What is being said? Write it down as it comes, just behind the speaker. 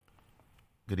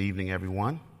Good evening,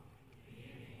 everyone.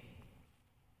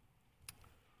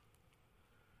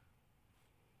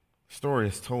 Story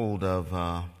is told of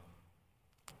a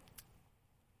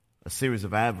series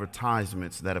of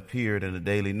advertisements that appeared in a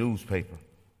daily newspaper.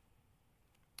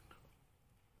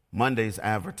 Monday's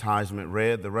advertisement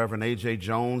read, "The Reverend A.J.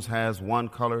 Jones has one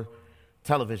color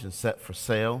television set for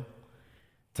sale.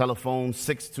 Telephone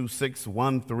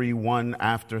 626-131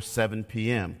 after 7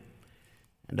 p.m.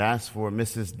 and ask for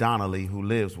Mrs. Donnelly, who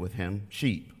lives with him,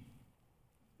 cheap."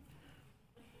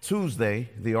 Tuesday,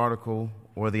 the article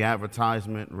or the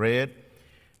advertisement read,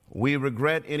 "We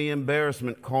regret any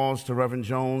embarrassment caused to Reverend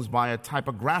Jones by a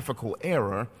typographical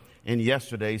error in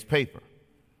yesterday's paper."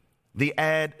 The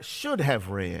ad should have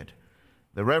read,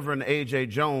 "The Reverend A.J.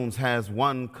 Jones has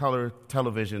one color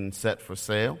television set for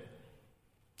sale.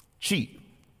 Cheap.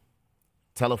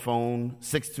 Telephone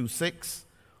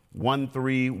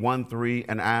 626-1313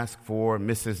 and ask for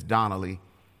Mrs. Donnelly,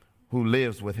 who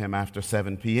lives with him after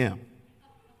 7 p.m.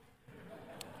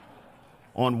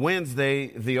 On Wednesday,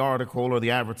 the article or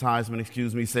the advertisement,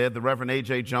 said, "The Reverend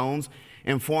A.J. Jones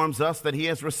informs us that he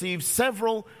has received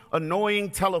several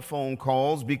annoying telephone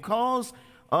calls because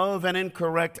of an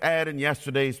incorrect ad in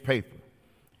yesterday's paper.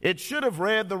 It should have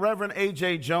read, 'The Reverend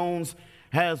A.J. Jones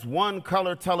has one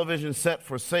color television set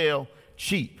for sale,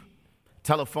 cheap.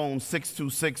 Telephone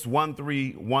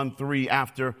 626-1313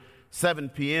 after 7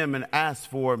 p.m. and ask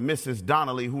for Mrs.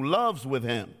 Donnelly, who loves with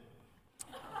him."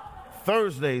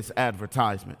 Thursday's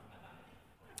advertisement.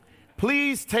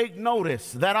 "Please take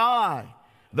notice that I,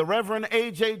 the Reverend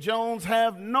A.J. Jones,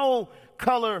 have no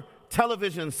color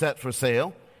television set for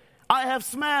sale. I have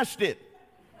smashed it.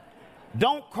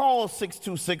 Don't call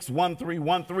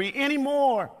 626-1313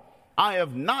 anymore. I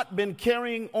have not been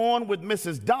carrying on with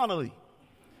Mrs. Donnelly.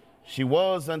 She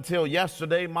was, until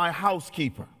yesterday, my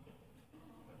housekeeper."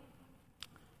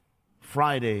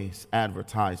 Friday's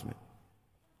advertisement.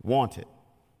 Wanted.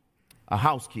 A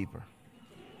housekeeper.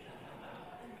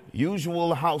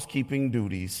 Usual housekeeping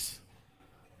duties.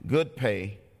 Good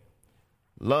pay.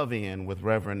 Love in with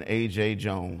Reverend A.J.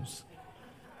 Jones.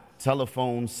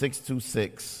 Telephone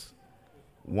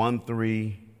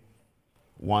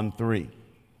 626-1313.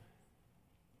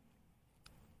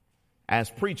 As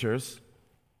preachers,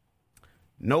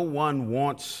 no one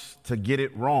wants to get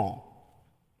it wrong,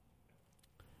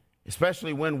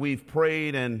 especially when we've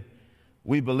prayed and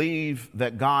we believe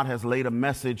that God has laid a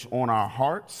message on our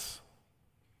hearts.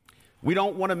 We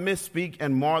don't want to misspeak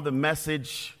and mar the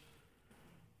message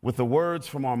with the words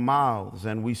from our mouths,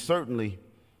 and we certainly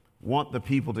want the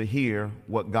people to hear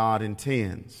what God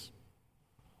intends.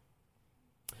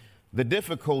 There is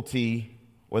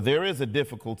a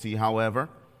difficulty, however,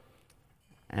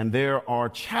 and there are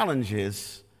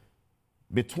challenges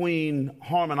between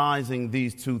harmonizing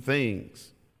these two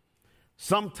things.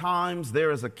 Sometimes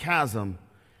there is a chasm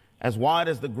as wide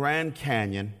as the Grand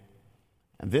Canyon,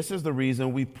 and this is the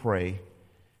reason we pray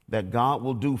that God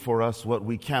will do for us what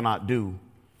we cannot do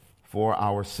for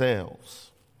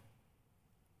ourselves.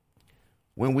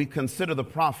 When we consider the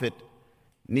prophet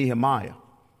Nehemiah,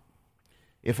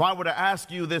 if I were to ask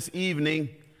you this evening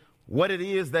what it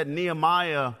is that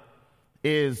Nehemiah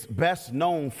is best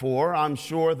known for, I'm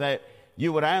sure that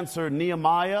you would answer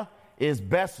Nehemiah is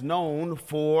best known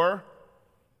for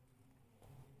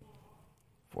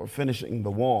finishing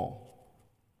the wall.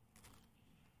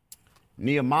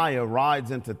 Nehemiah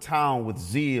rides into town with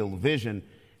zeal, vision,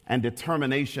 and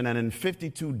determination, and in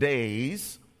 52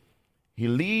 days, he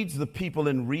leads the people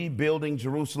in rebuilding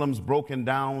Jerusalem's broken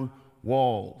down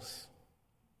walls.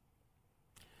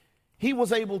 He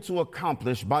was able to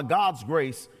accomplish, by God's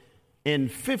grace, in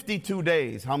 52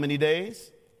 days. How many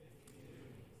days?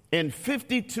 In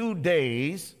 52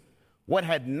 days, what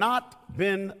had not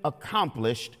been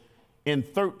accomplished in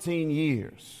 13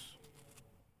 years.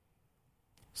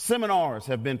 Seminars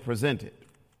have been presented.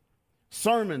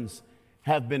 Sermons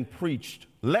have been preached.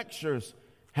 Lectures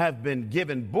have been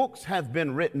given. Books have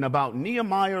been written about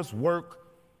Nehemiah's work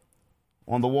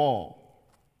on the wall.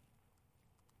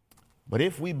 But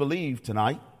if we believe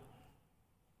tonight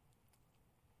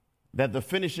that the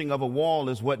finishing of a wall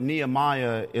is what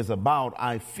Nehemiah is about,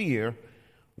 I fear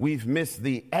we've missed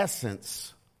the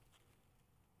essence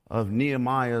of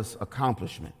Nehemiah's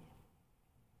accomplishment.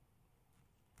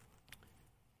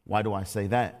 Why do I say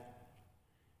that?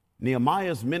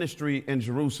 Nehemiah's ministry in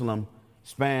Jerusalem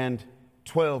spanned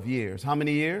 12 years. How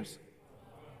many years?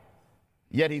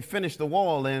 Yet he finished the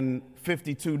wall in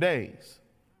 52 days.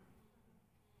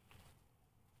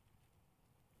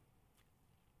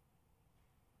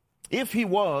 If he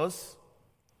was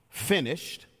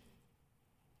finished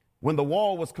when the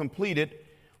wall was completed,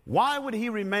 Why would he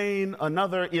remain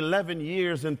another 11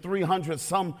 years and 300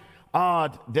 some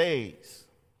odd days?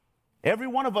 Every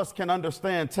one of us can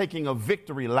understand taking a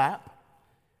victory lap,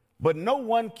 but no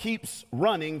one keeps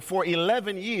running for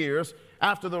 11 years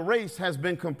after the race has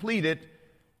been completed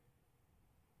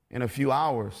in a few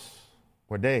hours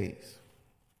or days.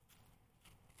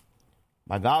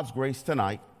 By God's grace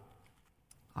tonight,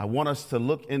 I want us to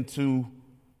look into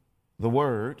the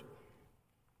Word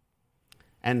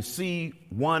and see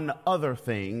one other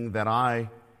thing that I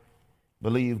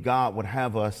believe God would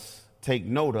have us take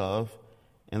note of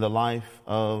in the life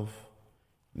of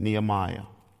Nehemiah.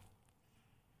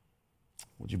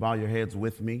 Would you bow your heads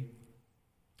with me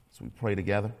as we pray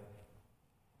together?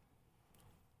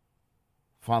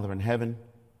 Father in heaven,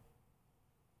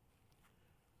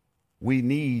 we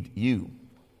need you.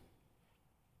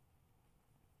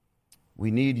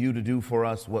 We need you to do for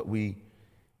us what we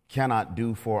cannot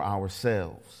do for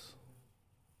ourselves.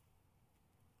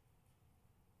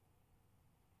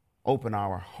 Open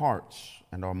our hearts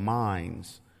and our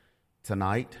minds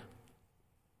tonight.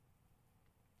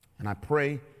 And I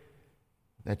pray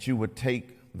that you would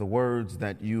take the words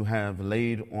that you have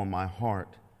laid on my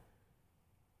heart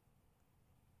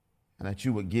and that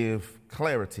you would give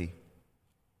clarity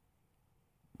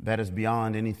that is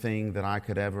beyond anything that I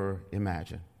could ever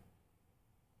imagine.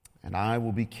 And I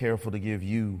will be careful to give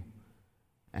you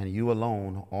and you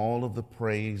alone all of the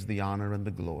praise, the honor, and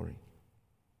the glory.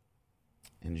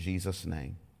 In Jesus'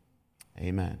 name,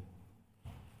 amen.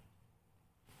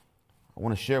 I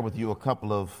want to share with you a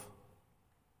couple of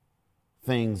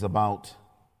things about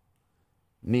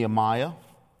Nehemiah.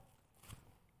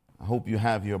 I hope you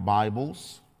have your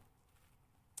Bibles.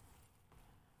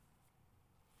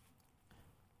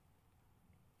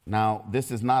 Now,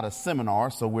 this is not a seminar,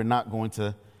 so we're not going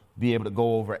to be able to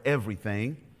go over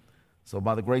everything. So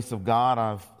by the grace of God,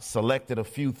 I've selected a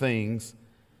few things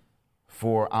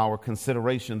for our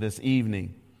consideration this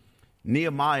evening.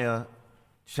 Nehemiah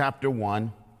chapter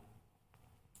 1.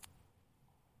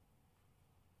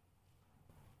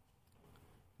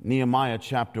 Nehemiah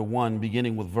chapter 1,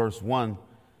 beginning with verse 1,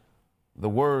 the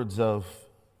words of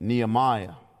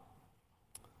Nehemiah,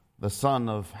 the son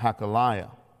of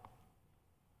Hakaliah.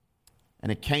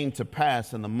 And it came to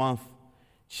pass in the month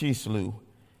Chislev,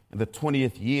 in the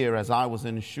 20th year, as I was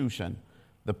in Shushan,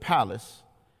 the palace,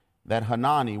 that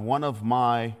Hanani, one of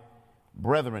my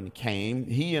brethren, came,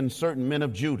 he and certain men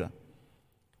of Judah.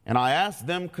 And I asked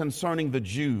them concerning the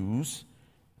Jews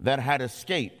that had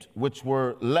escaped, which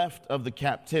were left of the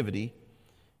captivity,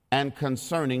 and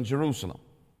concerning Jerusalem.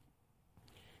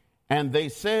 And they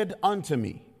said unto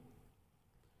me,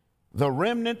 the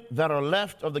remnant that are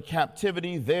left of the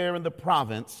captivity there in the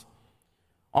province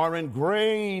are in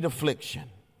great affliction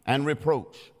and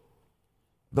reproach.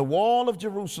 The wall of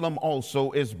Jerusalem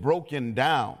also is broken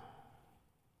down,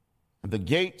 and the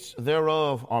gates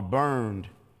thereof are burned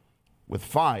with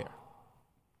fire.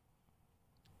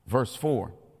 Verse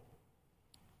 4.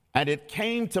 And it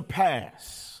came to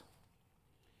pass,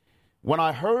 when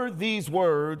I heard these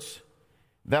words,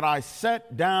 that I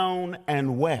sat down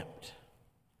and wept,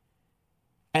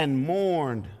 and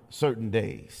mourned certain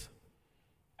days,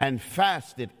 and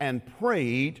fasted and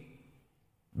prayed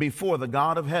before the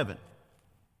God of heaven.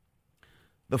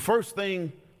 The first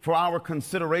thing for our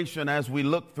consideration as we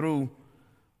look through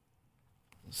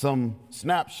some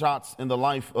snapshots in the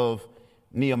life of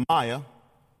Nehemiah,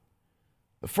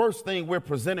 the first thing we're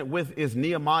presented with is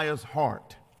Nehemiah's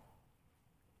heart.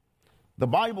 The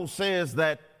Bible says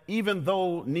that even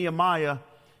though Nehemiah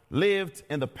lived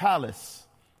in the palace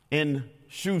in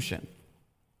Shushan,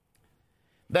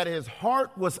 that his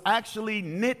heart was actually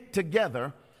knit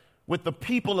together with the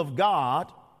people of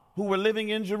God who were living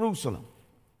in Jerusalem.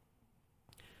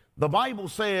 The Bible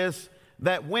says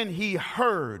that when he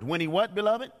what,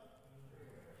 beloved?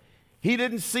 He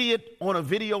didn't see it on a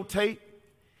videotape.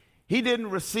 He didn't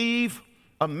receive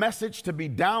a message to be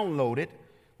downloaded.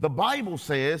 The Bible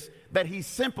says that he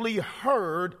simply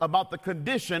heard about the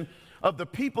condition of the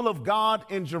people of God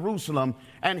in Jerusalem,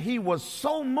 and he was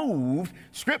so moved,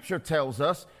 Scripture tells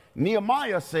us,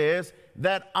 Nehemiah says,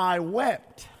 that I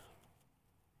wept.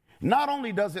 Not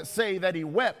only does it say that he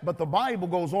wept, but the Bible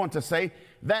goes on to say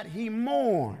that he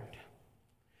mourned.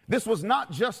 This was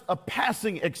not just a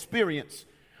passing experience.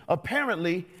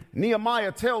 Apparently,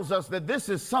 Nehemiah tells us that this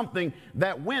is something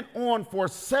that went on for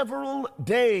several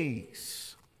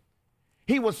days.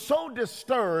 He was so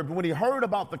disturbed when he heard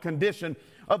about the condition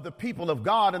of the people of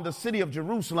God in the city of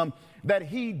Jerusalem that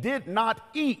he did not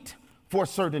eat for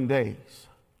certain days.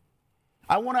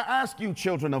 I want to ask you,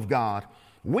 children of God,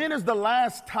 when is the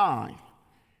last time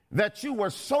that you were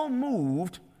so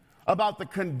moved about the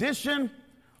condition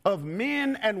of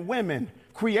men and women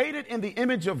created in the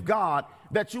image of God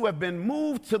that you have been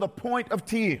moved to the point of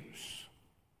tears?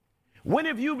 When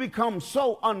have you become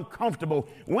so uncomfortable?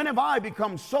 When have I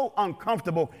become so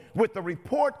uncomfortable with the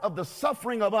report of the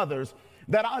suffering of others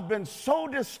that I've been so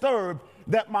disturbed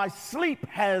that my sleep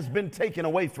has been taken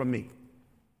away from me?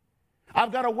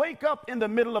 I've got to wake up in the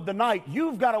middle of the night.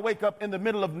 You've got to wake up in the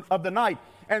middle of the night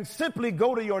and simply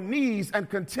go to your knees and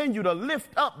continue to lift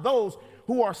up those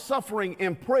who are suffering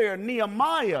in prayer.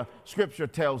 Nehemiah, scripture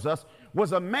tells us,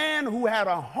 was a man who had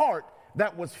a heart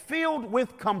that was filled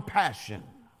with compassion.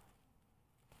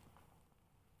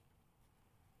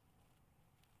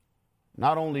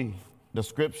 Not only does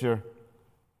scripture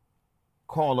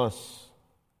call us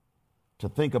to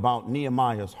think about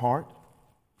Nehemiah's heart,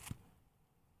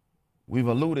 we've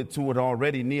alluded to it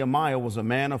already. Nehemiah was a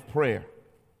man of prayer.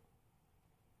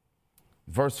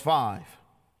 Verse 5,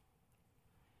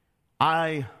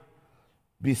 I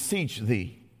beseech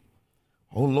thee,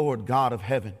 O Lord God of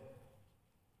heaven,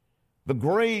 the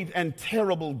great and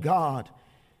terrible God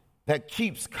that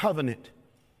keeps covenant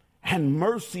and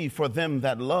mercy for them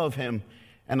that love him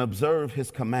and observe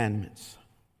his commandments.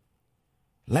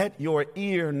 Let your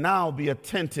ear now be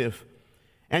attentive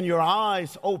and your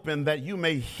eyes open, that you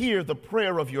may hear the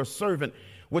prayer of your servant,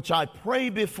 which I pray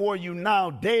before you now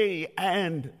day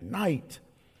and night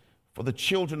for the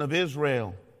children of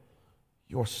Israel,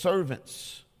 your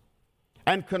servants,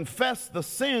 and confess the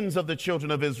sins of the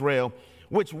children of Israel,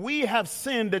 which we have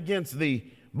sinned against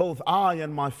thee. Both I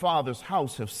and my father's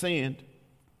house have sinned.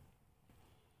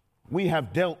 We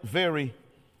have dealt very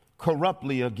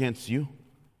corruptly against you,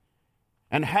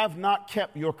 and have not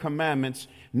kept your commandments,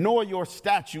 nor your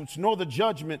statutes, nor the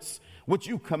judgments which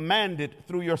you commanded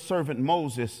through your servant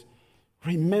Moses.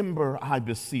 Remember, I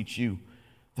beseech you,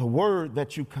 the word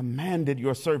that you commanded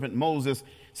your servant Moses,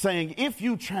 saying, if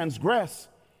you transgress,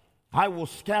 I will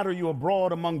scatter you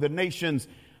abroad among the nations.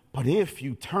 But if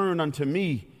you turn unto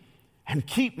me and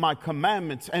keep my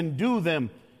commandments and do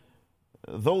them,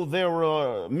 though there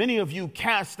are many of you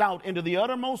cast out into the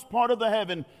uttermost part of the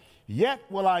heaven, yet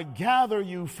will I gather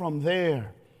you from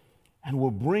there and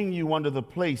will bring you unto the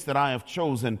place that I have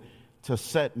chosen to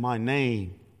set my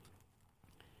name.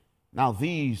 Now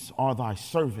these are thy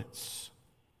servants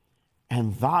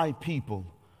and thy people,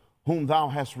 whom thou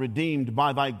hast redeemed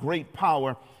by thy great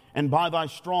power and by thy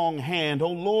strong hand. O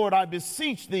Lord, I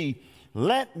beseech thee,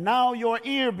 let now your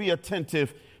ear be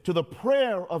attentive to the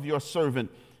prayer of your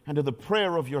servant and to the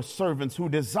prayer of your servants who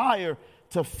desire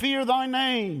to fear thy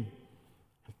name.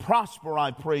 Prosper,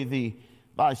 I pray thee,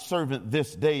 thy servant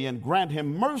this day, and grant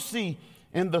him mercy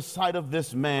in the sight of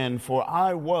this man, for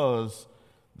I was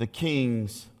the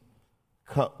king's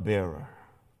cupbearer.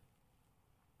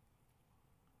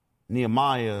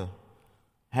 Nehemiah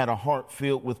had a heart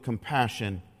filled with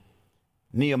compassion.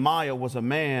 Nehemiah was a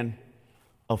man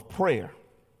of prayer.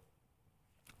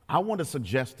 I want to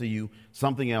suggest to you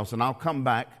something else, and I'll come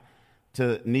back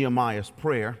to Nehemiah's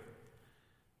prayer.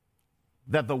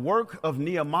 That the work of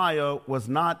Nehemiah was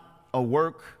not a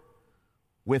work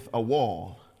with a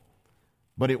wall,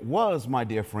 but it was, my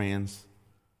dear friends,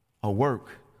 a work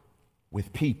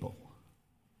with people.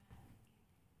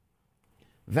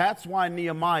 That's why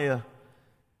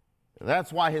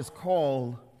his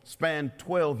call spanned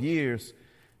 12 years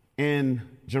in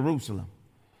Jerusalem.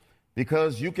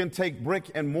 Because you can take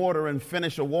brick and mortar and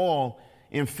finish a wall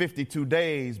in 52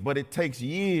 days, but it takes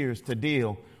years to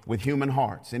deal with human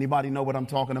hearts. Anybody know what I'm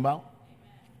talking about?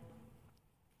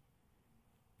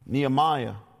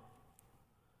 Nehemiah,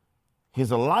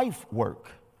 his life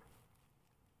work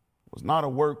was not a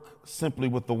work simply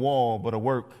with the wall, but a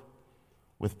work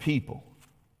with people.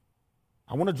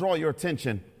 I want to draw your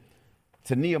attention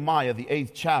to Nehemiah, the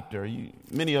 8th chapter.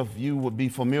 Many of you would be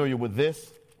familiar with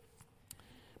this,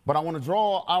 but I want to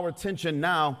draw our attention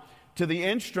now to the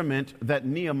instrument that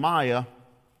Nehemiah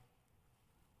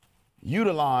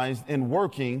utilized in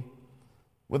working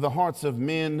with the hearts of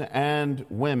men and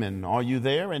women. Are you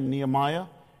there in Nehemiah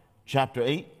chapter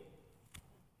 8?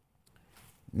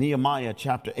 Nehemiah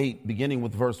chapter 8, beginning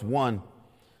with verse 1.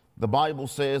 The Bible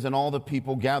says, and all the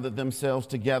people gathered themselves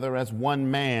together as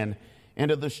one man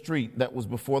into the street that was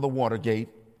before the water gate.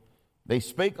 They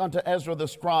spake unto Ezra the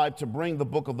scribe to bring the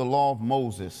book of the law of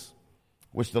Moses,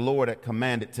 which the Lord had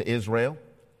commanded to Israel.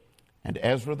 And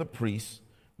Ezra the priest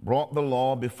brought the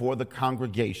law before the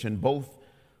congregation, both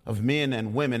of men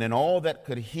and women, and all that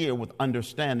could hear with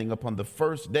understanding upon the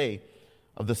first day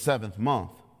of the 7th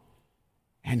month.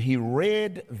 And he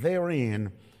read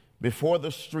therein before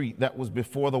the street that was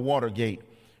before the water gate,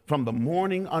 from the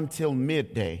morning until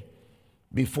midday,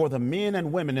 before the men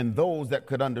and women and those that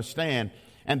could understand,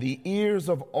 and the ears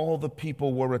of all the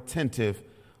people were attentive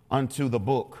unto the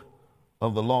book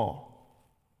of the law.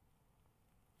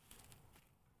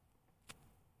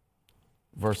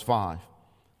 Verse 5,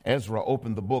 Ezra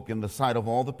opened the book in the sight of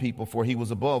all the people, for he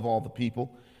was above all the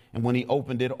people. And when he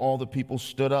opened it, all the people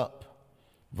stood up.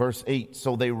 Verse 8,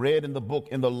 so they read in the book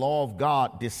in the law of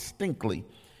God distinctly,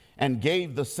 and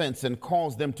gave the sense and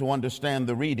caused them to understand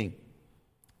the reading.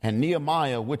 And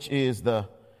Nehemiah, which is the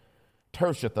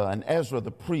Tershatha, and Ezra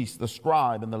the priest, the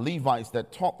scribe, and the Levites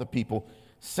that taught the people,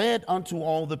 said unto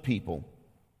all the people,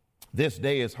 this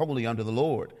day is holy unto the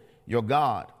Lord your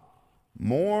God.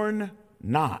 Mourn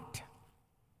not,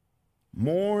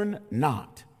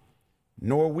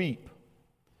 nor weep.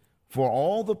 For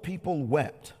all the people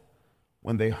wept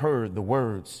when they heard the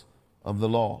words of the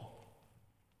law.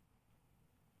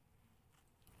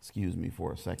 Excuse me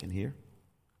for a second here.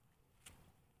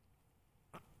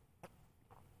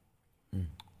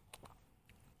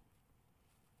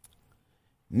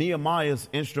 Nehemiah's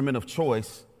instrument of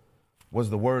choice was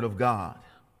the word of God.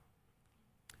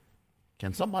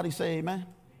 Can somebody say amen?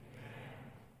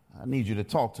 I need you to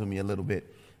talk to me a little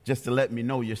bit just to let me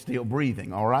know you're still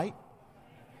breathing, all right?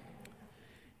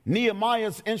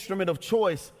 Nehemiah's instrument of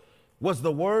choice was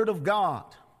the word of God.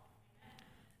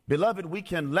 Beloved, we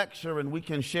can lecture and we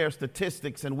can share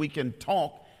statistics and we can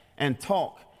talk and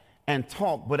talk and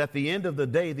talk, but at the end of the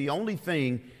day, the only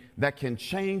thing that can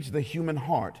change the human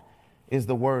heart is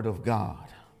the word of God.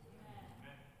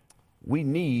 We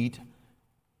need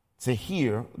to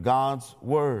hear God's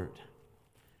word.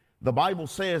 The Bible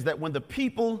says that when the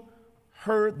people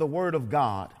heard the word of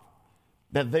God,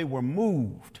 that they were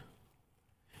moved.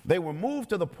 They were moved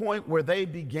to the point where they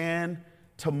began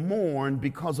to mourn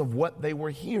because of what they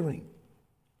were hearing.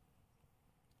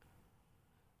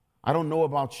 I don't know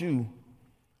about you,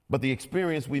 but the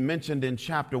experience we mentioned in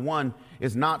chapter 1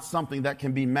 is not something that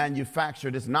can be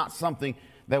manufactured. It's not something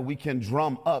that we can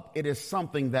drum up. It is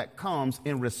something that comes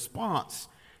in response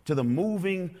to the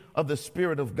moving of the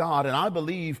Spirit of God. And I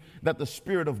believe that the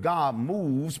Spirit of God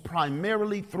moves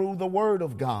primarily through the Word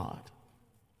of God.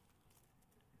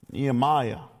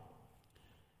 Nehemiah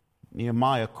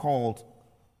called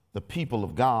the people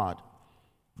of God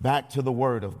back to the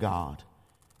Word of God,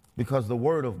 because the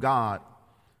Word of God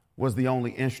was the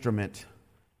only instrument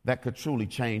that could truly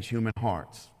change human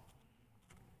hearts.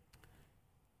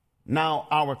 Now,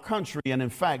 our country, and in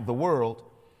fact the world,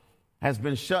 has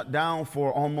been shut down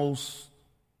for almost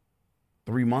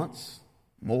 3 months,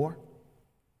 more.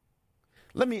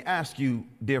 Let me ask you,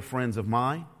 dear friends of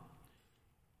mine,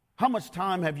 how much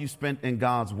time have you spent in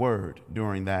God's Word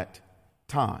during that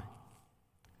time?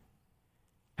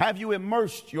 Have you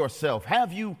immersed yourself?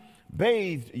 Have you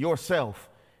bathed yourself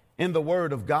in the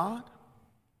Word of God?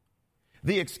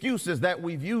 The excuses that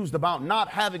we've used about not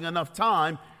having enough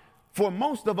time, for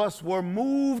most of us, were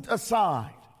moved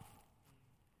aside.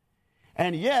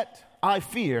 And yet, I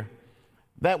fear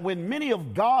that when many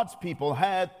of God's people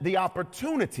had the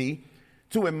opportunity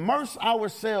to immerse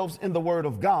ourselves in the Word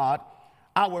of God,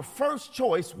 our first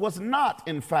choice was not,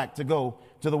 in fact, to go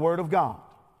to the Word of God.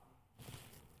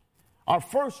 Our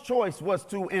first choice was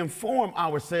to inform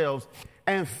ourselves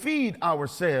and feed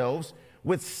ourselves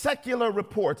with secular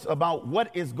reports about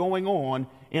what is going on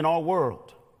in our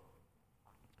world.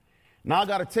 Now, I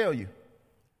got to tell you,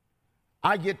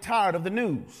 I get tired of the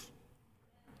news.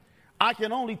 I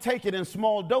can only take it in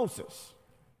small doses.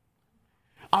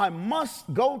 I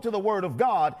must go to the Word of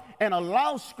God and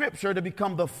allow Scripture to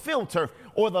become the filter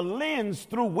or the lens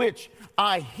through which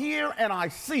I hear and I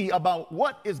see about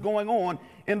what is going on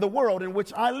in the world in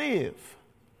which I live.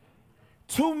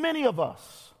 Too many of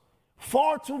us,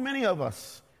 far too many of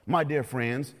us, my dear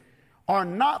friends, are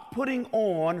not putting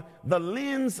on the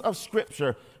lens of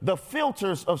Scripture, the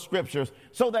filters of Scriptures,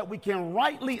 so that we can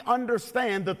rightly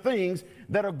understand the things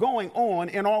that are going on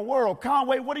in our world.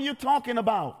 Conway, what are you talking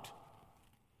about?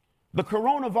 The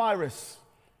coronavirus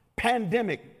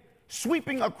pandemic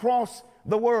sweeping across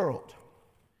the world.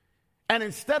 And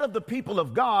instead of the people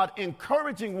of God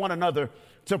encouraging one another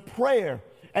to prayer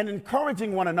and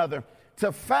encouraging one another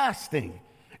to fasting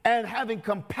and having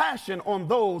compassion on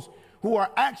those who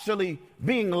are actually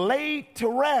being laid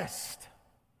to rest.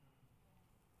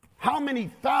 How many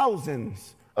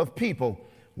thousands of people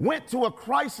went to a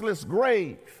Christless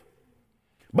grave?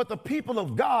 But the people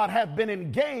of God have been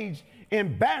engaged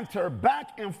in banter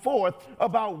back and forth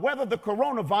about whether the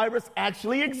coronavirus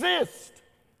actually exists.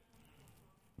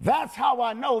 That's how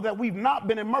I know that we've not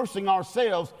been immersing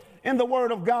ourselves in the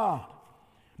Word of God.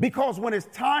 Because when it's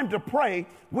time to pray,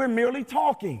 we're merely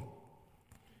talking.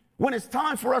 When it's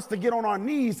time for us to get on our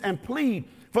knees and plead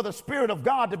for the Spirit of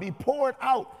God to be poured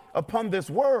out upon this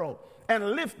world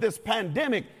and lift this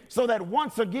pandemic so that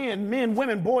once again men,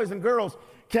 women, boys, and girls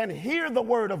can hear the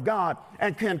word of God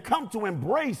and can come to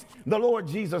embrace the Lord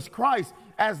Jesus Christ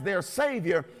as their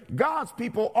Savior, God's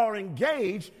people are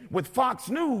engaged with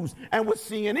Fox News and with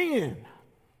CNN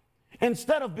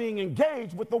instead of being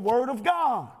engaged with the Word of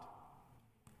God.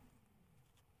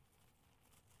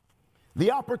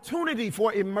 The opportunity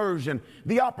for immersion,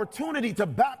 the opportunity to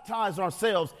baptize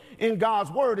ourselves in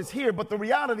God's Word is here, but the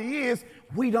reality is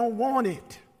we don't want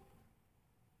it.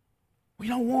 We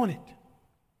don't want it.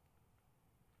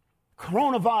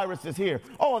 Coronavirus is here.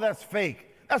 Oh, that's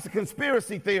fake. That's a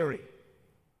conspiracy theory.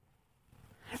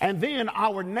 And then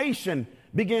our nation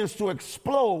begins to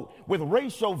explode with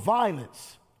racial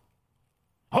violence.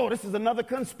 Oh, this is another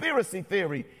conspiracy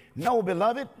theory. No,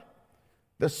 beloved,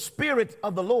 the Spirit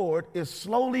of the Lord is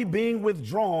slowly being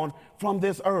withdrawn from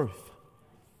this earth.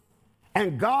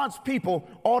 And God's people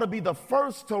ought to be the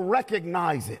first to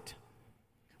recognize it.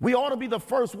 We ought to be the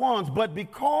first ones, but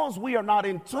because we are not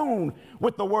in tune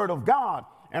with the Word of God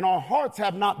and our hearts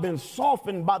have not been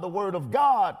softened by the Word of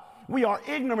God, we are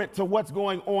ignorant to what's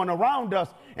going on around us,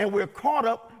 and we're caught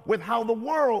up with how the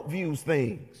world views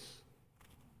things.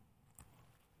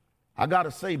 I got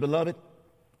to say, beloved,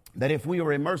 that if we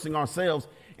were immersing ourselves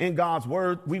in God's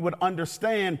Word, we would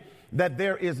understand that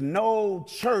there is no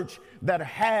church that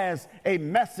has a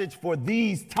message for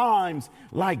these times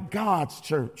like God's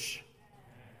church.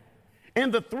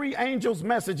 In the three angels'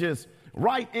 messages,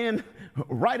 right in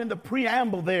the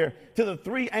preamble there to the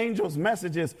three angels'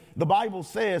 messages, the Bible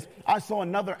says, I saw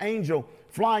another angel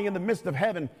flying in the midst of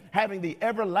heaven, having the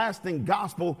everlasting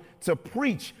gospel to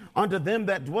preach unto them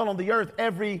that dwell on the earth,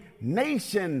 every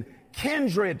nation,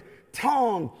 kindred,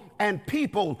 tongue, and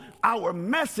people. Our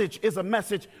message is a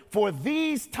message for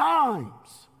these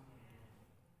times.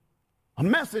 A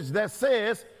message that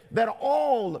says that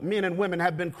all men and women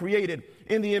have been created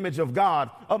in the image of God.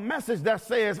 A message that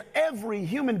says every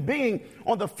human being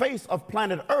on the face of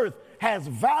planet Earth has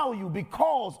value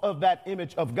because of that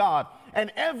image of God.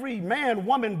 And every man,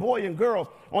 woman, boy, and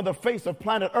girl on the face of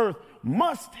planet Earth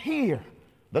must hear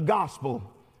the gospel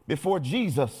before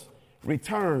Jesus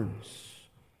returns.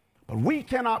 But we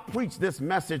cannot preach this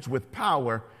message with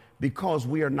power because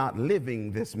we are not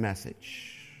living this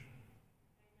message.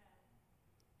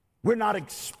 We're not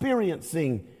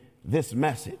experiencing this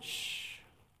message.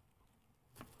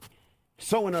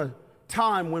 So in a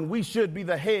time when we should be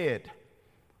the head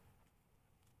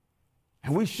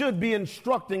and we should be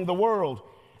instructing the world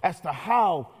as to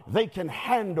how they can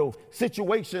handle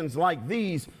situations like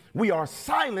these, we are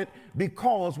silent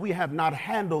because we have not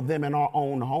handled them in our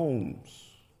own homes.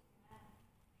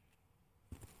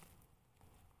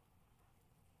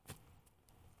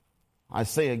 I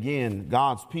say again,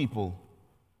 God's people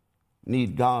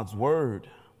need God's word,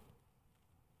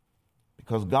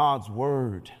 because God's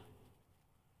word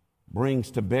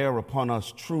brings to bear upon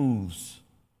us truths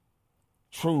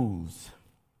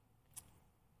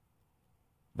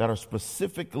that are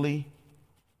specifically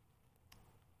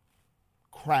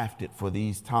crafted for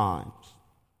these times.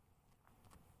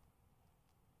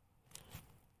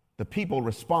 The people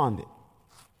responded.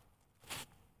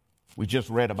 We just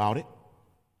read about it.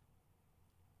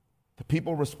 The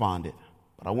people responded.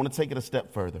 But I want to take it a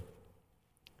step further.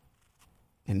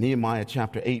 In Nehemiah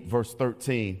chapter 8, verse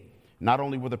 13, not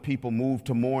only were the people moved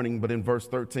to mourning, but in verse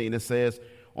 13 it says,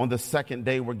 on the second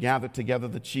day were gathered together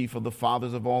the chief of the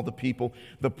fathers of all the people,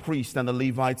 the priests and the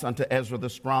Levites unto Ezra the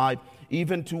scribe,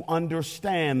 even to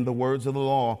understand the words of the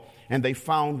law. And they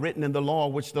found written in the law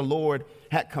which the Lord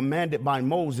had commanded by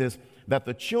Moses, that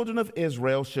the children of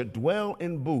Israel should dwell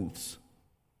in booths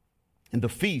in the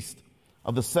feast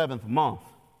of the 7th month.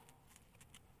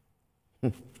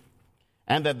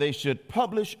 And that they should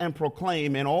publish and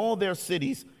proclaim in all their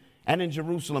cities and in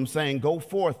Jerusalem, saying, go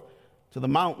forth to the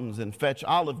mountains and fetch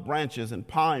olive branches and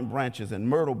pine branches and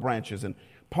myrtle branches and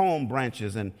palm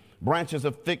branches and branches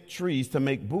of thick trees to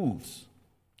make booths,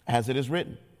 as it is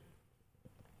written.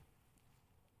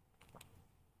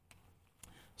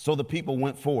 So the people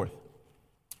went forth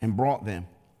and brought them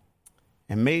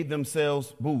and made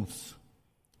themselves booths,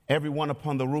 every one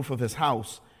upon the roof of his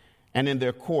house, and in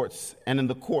their courts, and in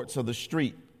the courts of the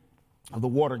street of the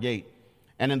water gate,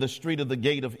 and in the street of the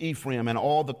gate of Ephraim, and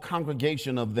all the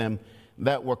congregation of them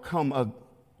that were come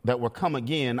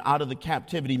again out of the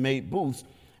captivity made booths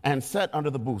and sat under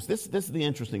the booths. This is the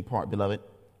interesting part, beloved.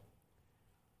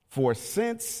 For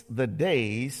since the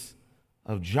days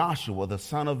of Joshua the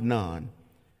son of Nun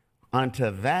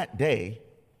unto that day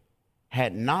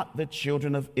had not the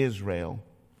children of Israel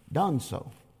done so.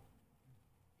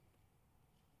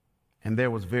 and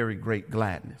there was very great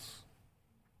gladness.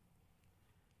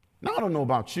 Now, I don't know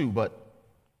about you, but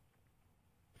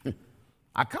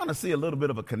I kind of see a little bit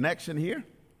of a connection here.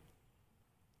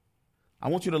 I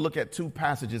want you to look at two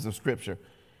passages of Scripture,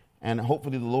 and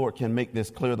hopefully the Lord can make this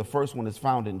clear. The first one is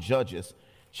found in Judges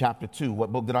chapter 2.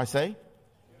 What book did I say?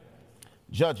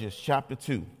 Judges chapter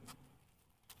 2.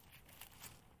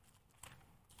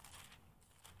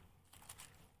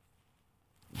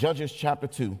 Judges chapter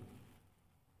 2.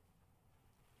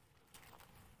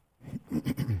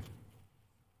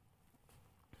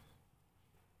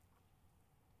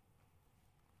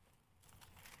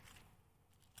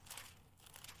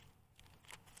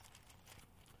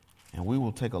 And we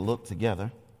will take a look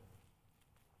together.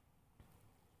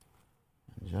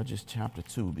 Judges chapter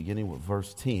 2, beginning with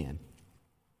verse 10.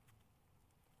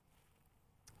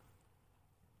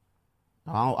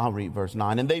 I'll read verse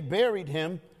 9. And they buried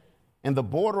him in the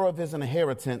border of his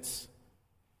inheritance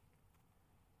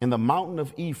in the mountain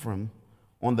of Ephraim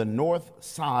on the north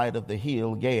side of the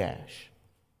hill Gaash.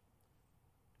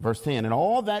 Verse 10. And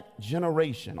all that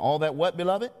generation, all that what,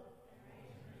 beloved?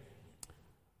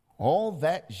 All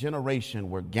that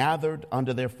generation were gathered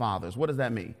unto their fathers. What does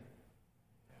that mean?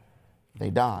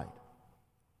 They died.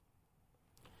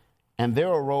 And there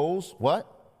arose what?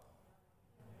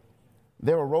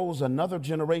 There arose another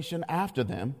generation after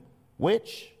them,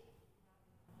 which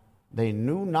they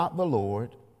knew not the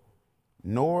Lord,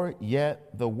 nor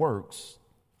yet the works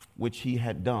which he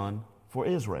had done for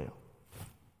Israel.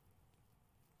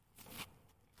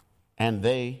 And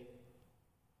they,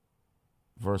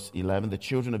 verse 11, the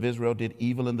children of Israel did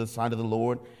evil in the sight of the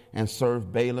Lord and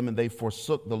served Balaam, and they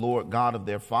forsook the Lord God of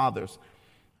their fathers.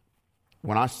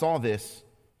 When I saw this,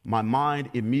 my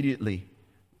mind immediately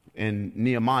in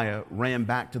Nehemiah ran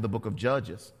back to the book of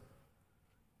Judges.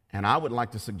 And I would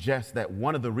like to suggest that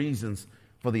one of the reasons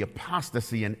for the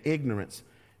apostasy and ignorance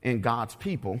in God's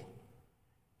people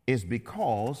is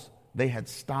because they had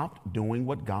stopped doing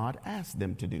what God asked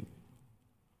them to do.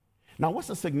 Now, what's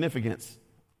the significance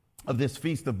of this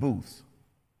Feast of Booths?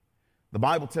 The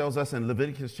Bible tells us in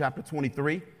Leviticus chapter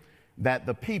 23 that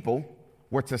the people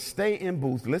were to stay in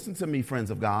booths. Listen to me, friends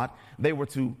of God. They were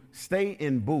to stay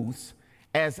in booths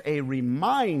as a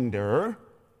reminder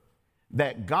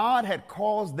that God had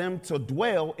caused them to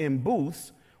dwell in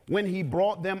booths when he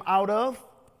brought them out of,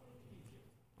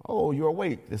 oh, you're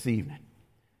awake this evening,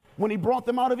 when he brought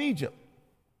them out of Egypt.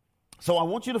 So I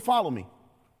want you to follow me.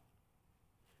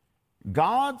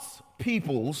 God's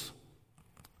people's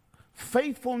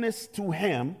faithfulness to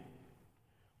him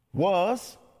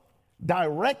was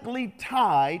directly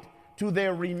tied to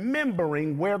their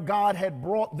remembering where God had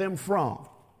brought them from.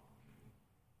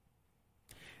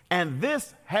 And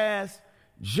this has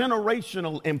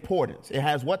generational importance. It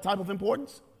has what type of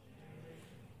importance?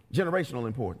 Generational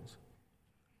importance.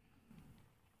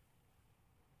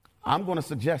 I'm going to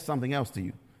suggest something else to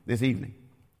you this evening.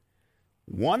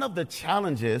 One of the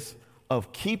challenges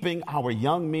of keeping our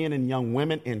young men and young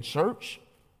women in church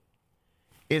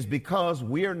is because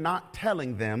we're not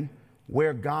telling them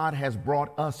where God has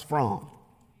brought us from.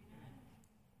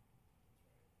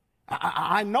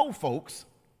 I know folks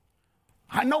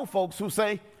who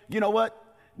say, you know what,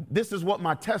 this is what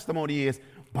my testimony is,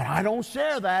 but I don't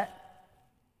share that.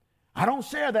 I don't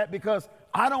share that because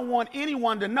I don't want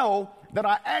anyone to know that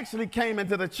I actually came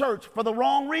into the church for the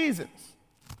wrong reasons.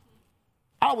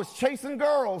 I was chasing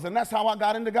girls, and that's how I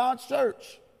got into God's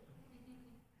church.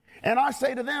 And I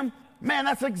say to them, man,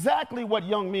 that's exactly what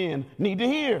young men need to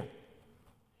hear.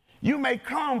 You may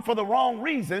come for the wrong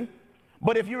reason,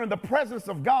 but if you're in the presence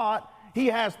of God, he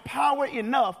has power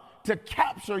enough to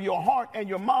capture your heart and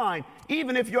your mind,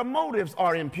 even if your motives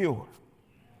are impure.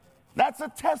 That's a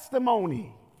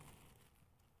testimony.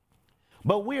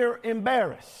 But we're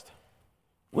embarrassed.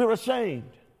 We're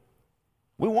ashamed.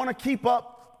 We want to keep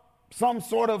up some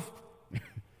sort of,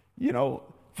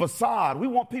 facade. We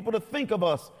want people to think of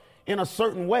us in a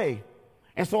certain way.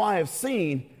 And so I have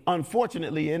seen,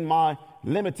 unfortunately, in my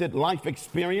limited life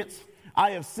experience,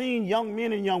 I have seen young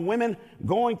men and young women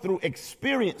going through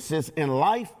experiences in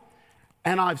life.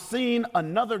 And I've seen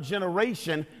another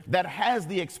generation that has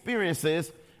the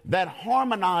experiences that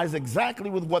harmonize exactly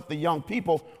with what the young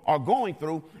people are going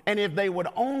through. And if they would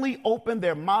only open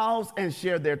their mouths and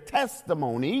share their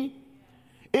testimony,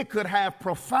 it could have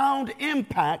profound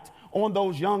impact on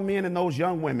those young men and those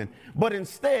young women. But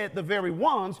instead, the very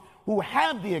ones who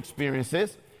have the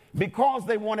experiences, because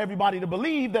they want everybody to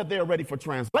believe that they're ready for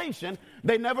translation,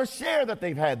 they never share that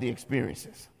they've had the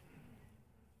experiences.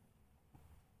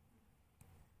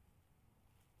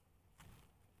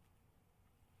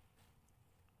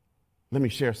 Let me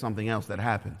share something else that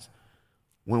happens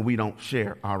when we don't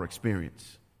share our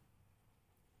experience.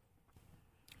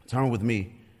 Turn with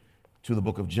me to the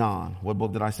book of John. What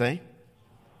book did I say?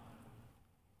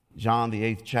 John, the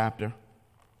 8th chapter.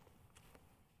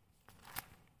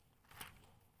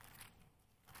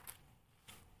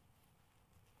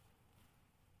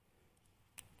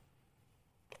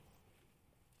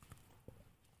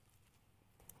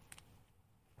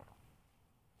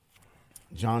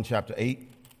 John chapter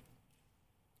 8,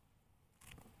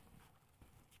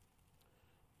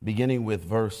 beginning with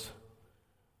verse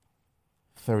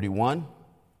 31.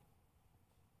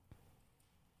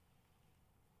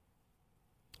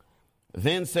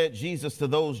 Then said Jesus to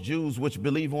those Jews which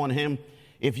believe on him,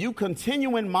 if you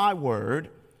continue in my word,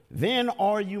 then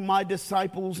are you my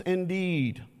disciples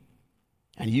indeed.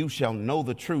 And you shall know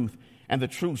the truth, and the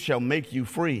truth shall make you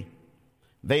free.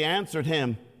 They answered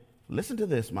him, listen to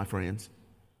this, my friends.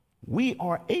 We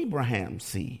are Abraham's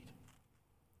seed,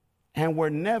 and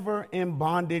were never in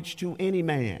bondage to any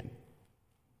man.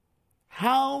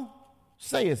 How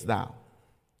sayest thou,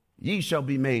 ye shall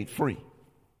be made free?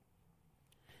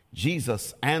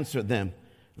 Jesus answered them,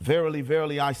 verily,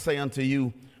 verily, I say unto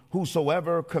you,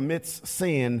 whosoever commits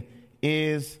sin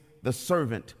is the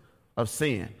servant of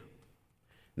sin.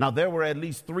 Now, there were at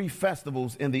least 3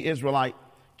 festivals in the Israelite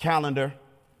calendar,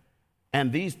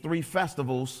 and these 3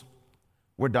 festivals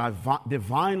were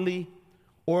divinely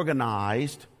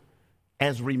organized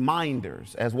as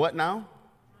reminders. As what now?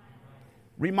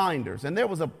 Reminders. And there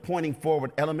was a pointing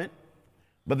forward element,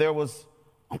 but there was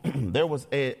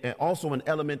also an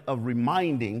element of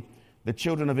reminding the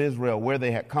children of Israel where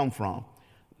they had come from.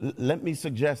 Let me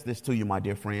suggest this to you, my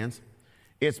dear friends.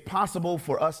 It's possible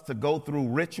for us to go through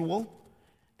ritual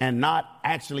and not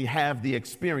actually have the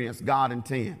experience God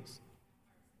intends.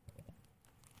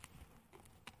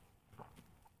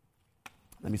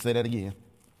 Let me say that again.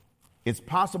 It's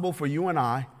possible for you and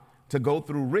I to go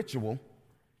through ritual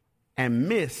and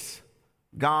miss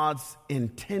God's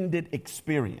intended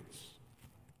experience.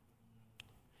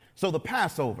 So the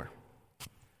Passover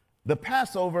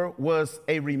was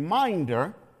a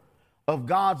reminder of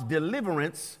God's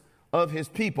deliverance of his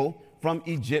people from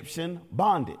Egyptian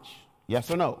bondage.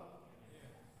 Yes or no?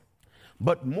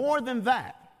 But more than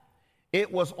that,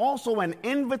 it was also an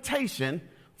invitation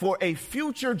for a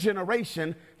future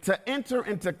generation to enter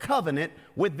into covenant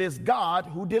with this God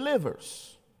who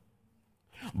delivers.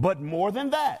 But more than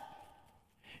that,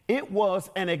 it was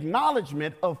an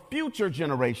acknowledgement of future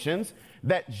generations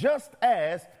that just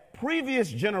as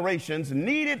previous generations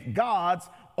needed God's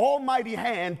almighty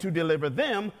hand to deliver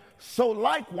them, so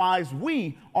likewise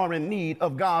we are in need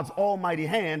of God's almighty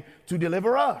hand to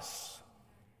deliver us.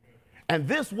 And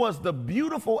this was the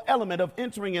beautiful element of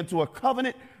entering into a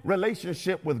covenant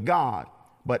relationship with God.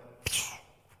 But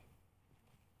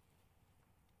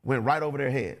went right over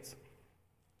their heads.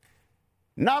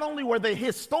 Not only were they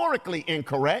historically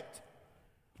incorrect,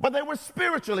 but they were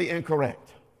spiritually incorrect.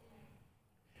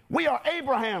 We are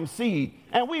Abraham's seed,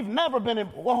 and we've never been in.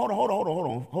 Well,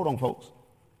 hold on, folks.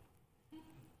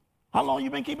 How long you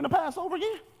been keeping the Passover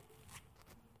again?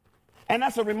 And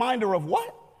that's a reminder of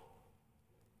what?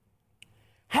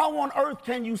 How on earth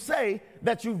can you say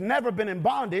that you've never been in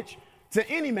bondage to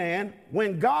any man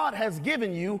when God has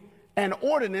given you an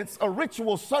ordinance, a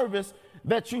ritual service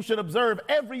that you should observe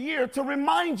every year to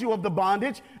remind you of the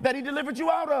bondage that he delivered you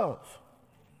out of?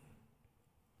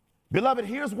 Beloved,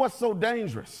 here's what's so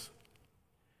dangerous.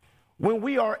 When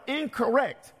we are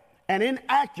incorrect and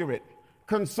inaccurate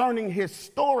concerning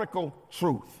historical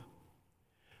truth,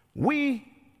 we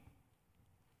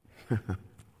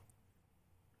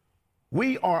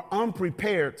are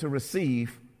unprepared to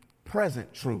receive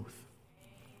present truth.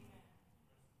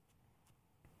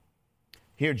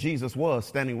 Here Jesus was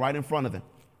standing right in front of them,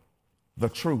 the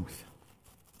truth.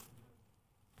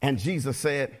 And Jesus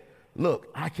said, look,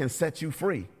 I can set you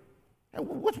free. And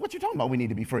what you talking about? We need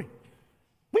to be free.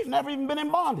 We've never even been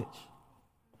in bondage.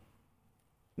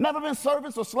 Never been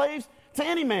servants or slaves to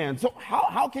any man. So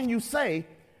how can you say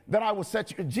that I will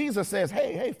set you? Jesus says,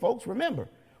 hey, folks, remember,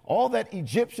 all that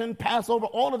Egyptian Passover,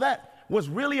 all of that was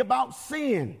really about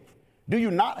sin. Do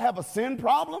you not have a sin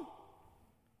problem?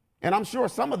 And I'm sure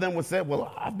some of them would say,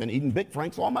 well, I've been eating Big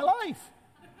Franks all my life.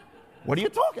 What are you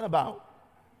talking about?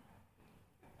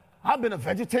 I've been a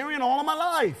vegetarian all of my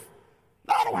life.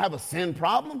 I don't have a sin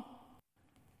problem.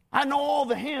 I know all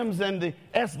the hymns and the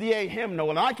SDA hymnal,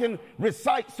 and I can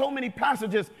recite so many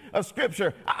passages of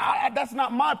Scripture. That's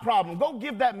not my problem. Go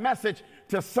give that message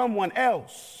to someone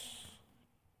else.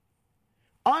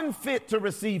 Unfit to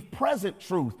receive present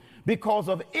truth because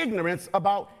of ignorance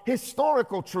about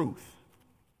historical truth.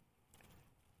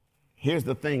 Here's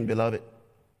the thing, beloved.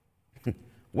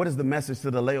 What does the message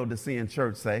to the Laodicean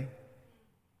church say? It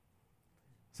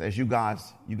says, you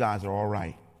guys are all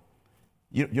right.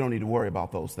 You don't need to worry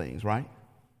about those things, right?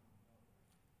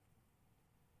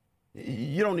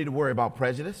 You don't need to worry about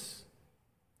prejudice.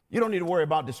 You don't need to worry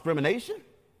about discrimination.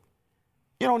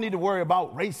 You don't need to worry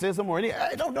about racism or any.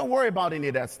 Don't worry about any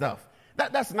of that stuff.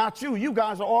 That's not you. You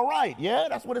guys are all right. Yeah,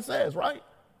 that's what it says, right?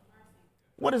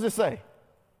 What does it say?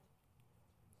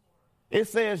 It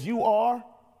says you're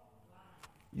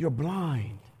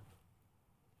blind.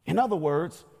 In other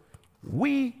words,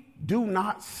 we do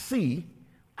not see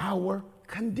our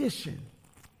condition.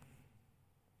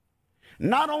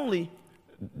 Not only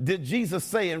did Jesus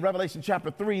say in Revelation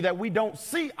chapter 3 that we don't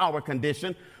see our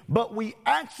condition, but we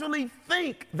actually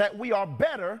think that we are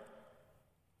better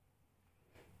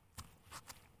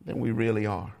than we really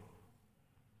are.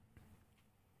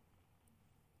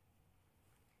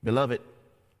 Beloved,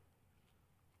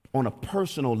 on a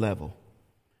personal level,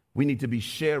 we need to be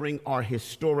sharing our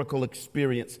historical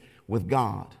experience with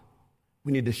God.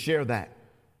 We need to share that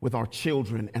with our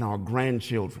children and our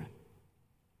grandchildren.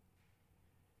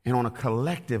 And on a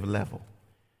collective level,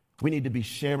 we need to be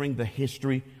sharing the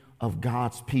history of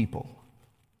God's people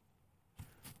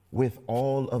with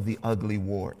all of the ugly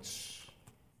warts.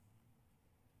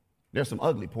 There's some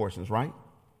ugly portions, right?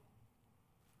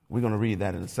 We're going to read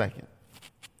that in a second.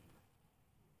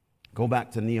 Go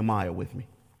back to Nehemiah with me.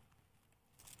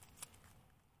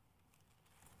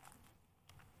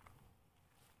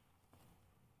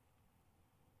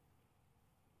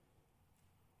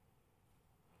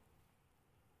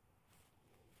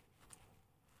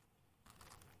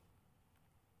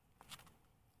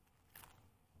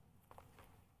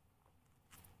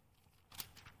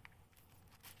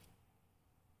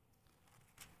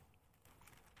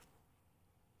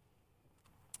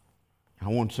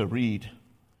 I want to read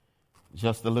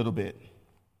just a little bit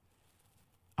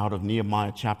out of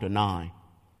Nehemiah chapter 9.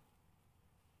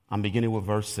 I'm beginning with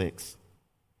verse 6.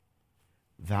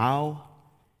 Thou,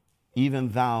 even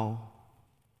thou,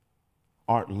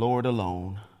 art Lord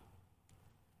alone.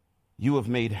 You have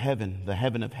made heaven, the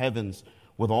heaven of heavens,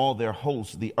 with all their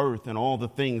hosts, the earth and all the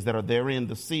things that are therein,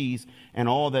 the seas and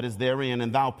all that is therein,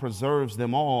 and thou preserves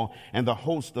them all, and the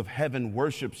host of heaven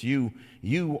worships you.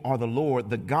 You are the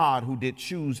Lord, the God who did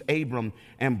choose Abram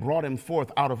and brought him forth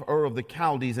out of Ur of the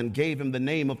Chaldees and gave him the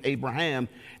name of Abraham,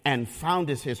 and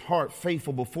foundest his heart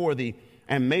faithful before thee,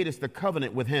 and madest the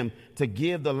covenant with him to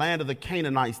give the land of the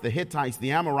Canaanites, the Hittites,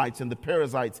 the Amorites, and the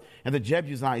Perizzites, and the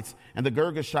Jebusites, and the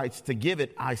Girgashites, to give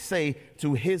it, I say,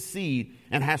 to his seed,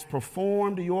 and hast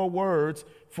performed your words,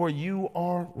 for you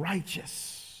are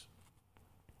righteous.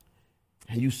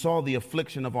 And you saw the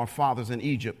affliction of our fathers in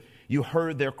Egypt. You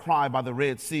heard their cry by the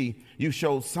Red Sea. You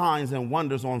showed signs and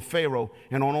wonders on Pharaoh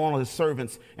and on all his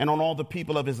servants and on all the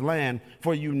people of his land,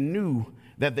 for you knew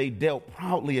that they dealt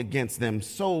proudly against them.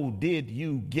 So did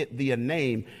you get thee a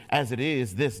name as it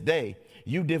is this day.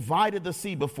 You divided the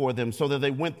sea before them so that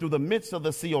they went through the midst of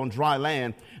the sea on dry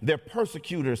land. Their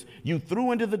persecutors you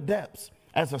threw into the depths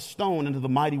as a stone into the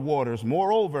mighty waters.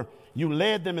 Moreover, you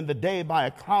led them in the day by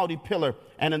a cloudy pillar,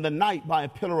 and in the night by a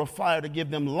pillar of fire, to give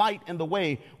them light in the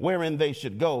way wherein they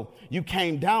should go. You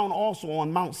came down also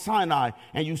on Mount Sinai,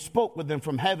 and you spoke with them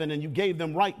from heaven, and you gave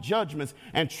them right judgments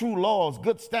and true laws,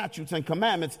 good statutes and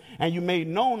commandments, and you made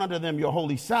known unto them your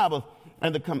holy Sabbath.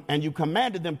 And you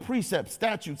commanded them precepts,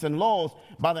 statutes, and laws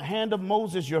by the hand of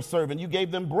Moses your servant. You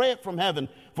gave them bread from heaven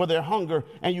for their hunger,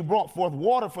 and you brought forth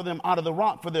water for them out of the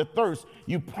rock for their thirst.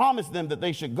 You promised them that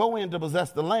they should go in to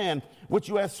possess the land which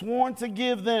you had sworn to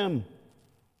give them.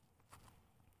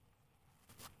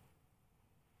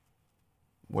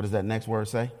 What does that next word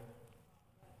say?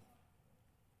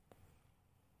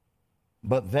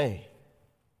 But they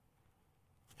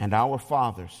and our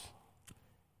fathers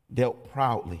dealt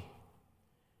proudly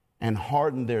and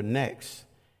hardened their necks,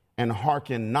 and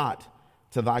hearkened not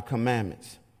to thy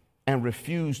commandments, and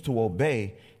refused to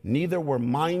obey, neither were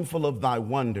mindful of thy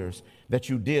wonders that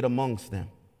you did amongst them.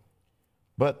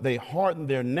 But they hardened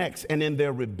their necks, and in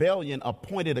their rebellion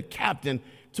appointed a captain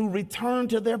to return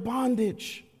to their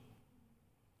bondage.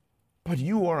 But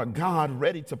you are a God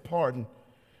ready to pardon,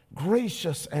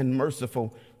 gracious and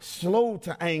merciful, slow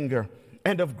to anger,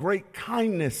 and of great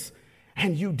kindness,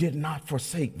 and you did not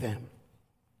forsake them.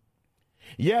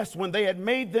 Yes, when they had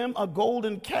made them a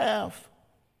golden calf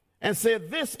and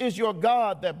said, this is your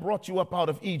God that brought you up out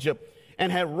of Egypt,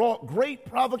 and had wrought great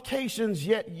provocations,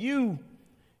 yet you,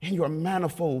 in your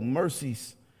manifold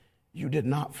mercies, you did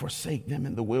not forsake them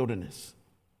in the wilderness.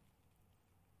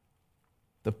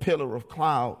 The pillar of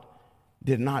cloud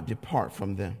did not depart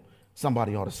from them.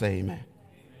 Somebody ought to say amen.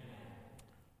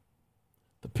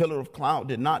 The pillar of cloud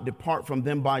did not depart from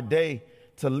them by day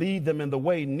to lead them in the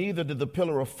way, neither did the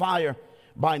pillar of fire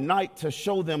by night to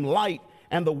show them light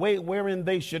and the way wherein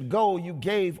they should go. You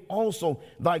gave also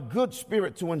thy good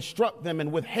spirit to instruct them,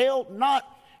 and withheld not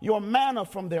your manna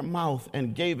from their mouth,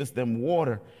 and gavest them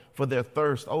water for their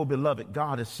thirst. Oh, beloved,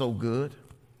 God is so good.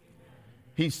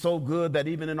 He's so good that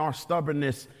even in our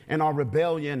stubbornness and our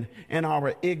rebellion and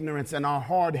our ignorance and our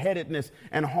hard-headedness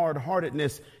and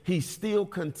hard-heartedness, he still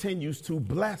continues to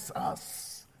bless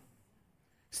us,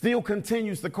 still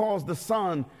continues to cause the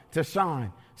sun to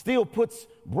shine, still puts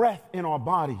breath in our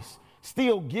bodies,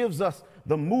 still gives us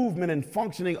the movement and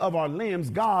functioning of our limbs.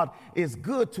 God is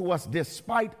good to us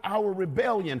despite our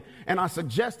rebellion. And I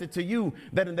suggested to you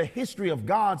that in the history of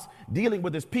God's dealing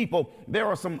with his people, there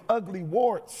are some ugly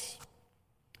warts.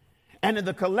 And in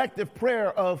the collective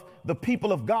prayer of the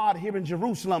people of God here in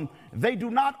Jerusalem, they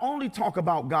do not only talk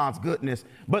about God's goodness,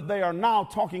 but they are now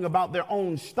talking about their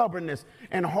own stubbornness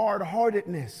and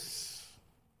hard-heartedness.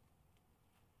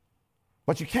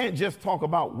 But you can't just talk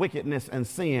about wickedness and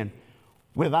sin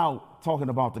without talking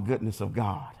about the goodness of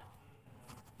God.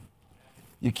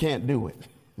 You can't do it,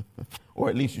 or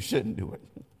at least you shouldn't do it.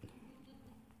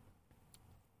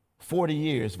 40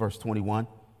 years, verse 21,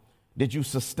 did you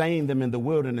sustain them in the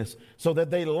wilderness so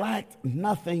that they lacked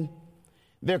nothing?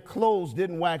 Their clothes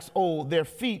didn't wax old, their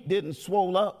feet didn't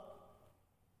swell up.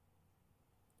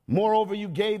 Moreover, you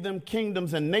gave them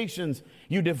kingdoms and nations.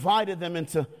 You divided them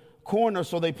into corners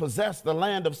so they possessed the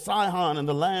land of Sihon and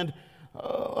the land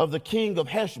of the king of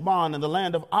Heshbon and the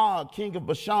land of Og, king of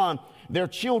Bashan. Their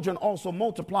children also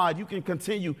multiplied. You can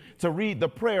continue to read the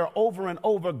prayer over and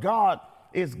over. God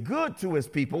is good to his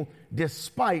people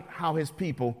despite how his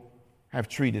people have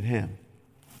treated him.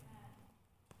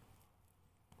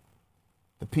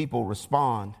 The people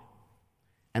respond.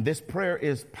 And this prayer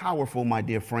is powerful, my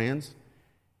dear friends.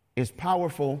 It's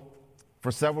powerful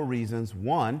for several reasons.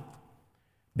 One,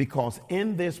 because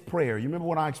in this prayer, you remember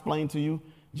what I explained to you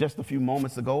just a few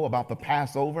moments ago about the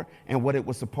Passover and what it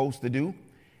was supposed to do?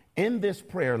 In this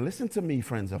prayer, listen to me,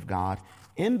 friends of God.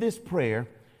 In this prayer,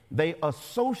 they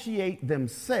associate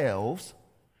themselves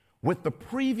with the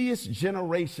previous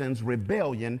generation's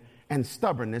rebellion and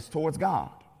stubbornness towards God.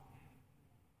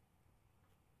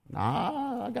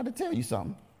 Now, I got to tell you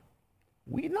something.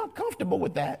 We're not comfortable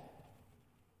with that.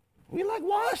 We're like,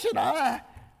 why should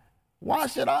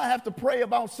I have to pray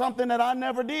about something that I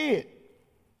never did?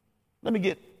 Let me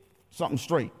get something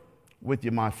straight with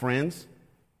you, my friends.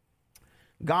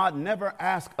 God never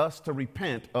asked us to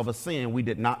repent of a sin we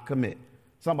did not commit.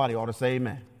 Somebody ought to say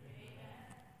amen.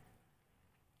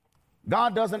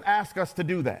 God doesn't ask us to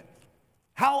do that.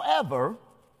 However,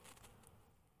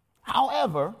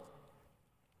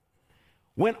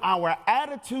 when our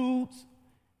attitudes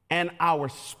and our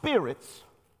spirits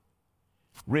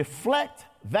reflect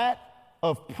that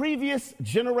of previous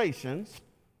generations,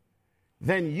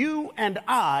 then you and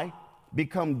I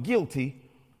become guilty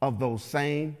of those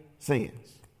same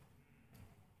sins.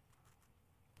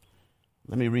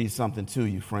 Let me read something to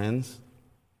you, friends.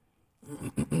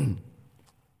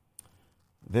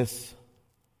 This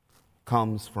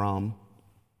comes from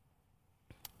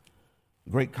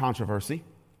Great Controversy.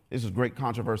 This is Great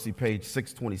Controversy, page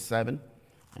 627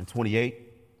 and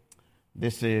 28.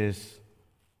 This is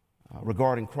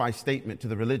regarding Christ's statement to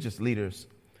the religious leaders.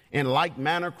 In like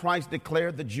manner, Christ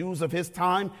declared the Jews of his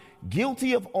time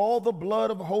guilty of all the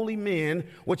blood of holy men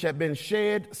which have been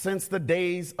shed since the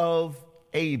days of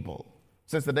Abel.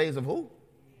 Since the days of who?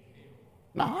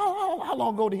 Now, how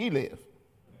long ago did he live?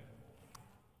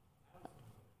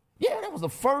 Yeah, that was the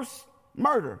first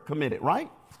murder committed, right?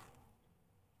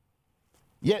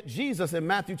 Yet Jesus in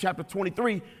Matthew chapter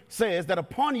 23 says that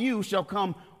upon you shall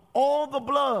come all the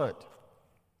blood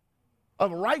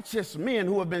of righteous men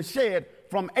who have been shed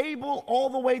from Abel all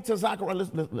the way to Zechariah.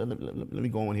 Let me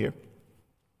go on here.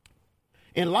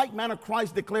 In like manner,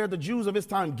 Christ declared the Jews of his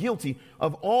time guilty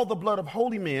of all the blood of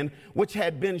holy men which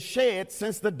had been shed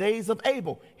since the days of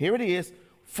Abel. Here it is.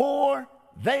 For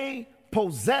they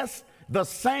possessed the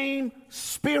same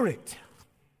spirit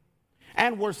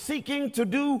and were seeking to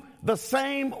do the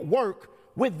same work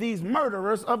with these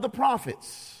murderers of the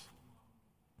prophets.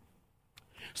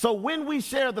 So when we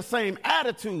share the same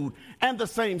attitude and the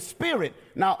same spirit,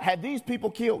 now, had these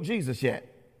people killed Jesus yet?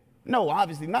 No,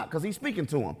 obviously not, because he's speaking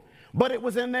to them. But it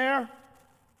was in their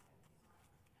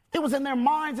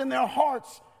minds and their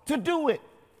hearts to do it.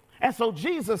 And so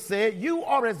Jesus said, you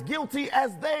are as guilty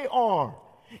as they are,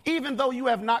 even though you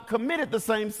have not committed the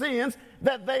same sins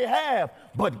that they have.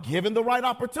 But given the right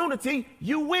opportunity,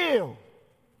 you will.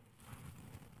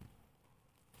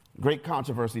 Great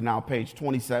Controversy now, page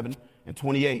 27 and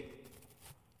 28.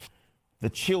 the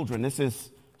children, this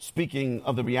is speaking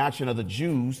of the reaction of the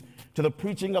Jews to the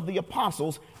preaching of the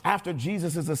apostles after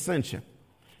Jesus' ascension.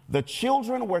 The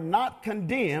children were not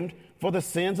condemned for the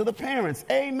sins of the parents.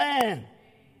 Amen.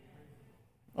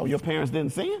 Oh, your parents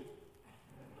didn't sin?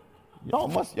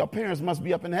 Your parents must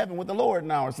be up in heaven with the Lord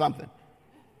now or something.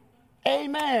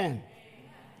 Amen.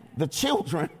 The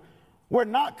children were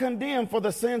not condemned for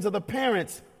the sins of the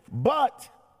parents, but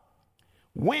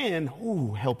when,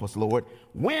 help us, Lord,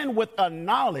 when with a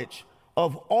knowledge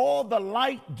of all the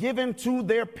light given to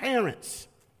their parents,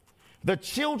 the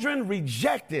children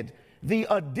rejected the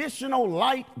additional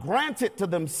light granted to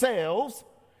themselves,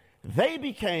 they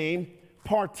became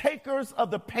partakers of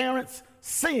the parents'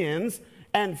 sins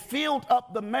and filled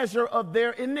up the measure of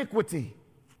their iniquity.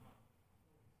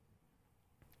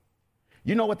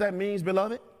 You know what that means,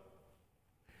 beloved?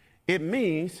 It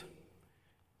means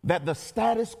that the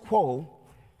status quo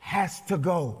has to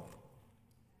go.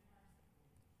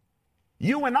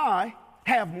 You and I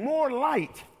have more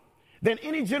light than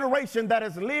any generation that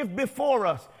has lived before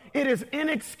us. It is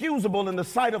inexcusable in the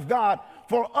sight of God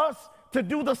for us to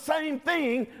do the same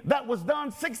thing that was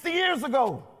done 60 years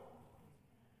ago.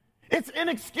 It's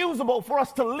inexcusable for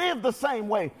us to live the same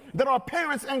way that our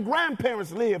parents and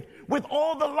grandparents lived with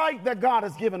all the light that God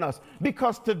has given us,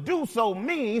 because to do so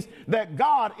means that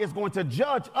God is going to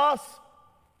judge us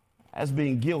as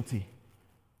being guilty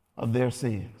of their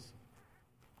sins.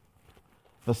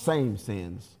 The same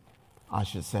sins, I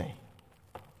should say.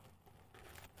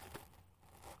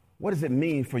 What does it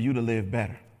mean for you to live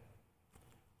better?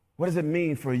 What does it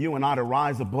mean for you and I to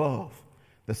rise above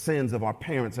the sins of our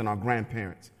parents and our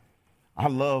grandparents? I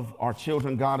love our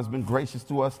children. God has been gracious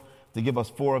to us to give us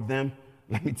 4 of them.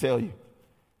 Let me tell you,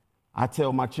 I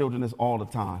tell my children this all the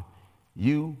time.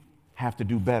 You have to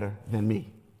do better than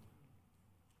me.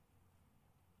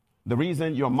 The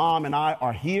reason your mom and I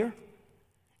are here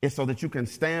is so that you can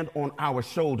stand on our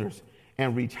shoulders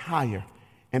and reach higher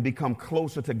and become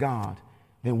closer to God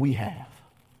than we have.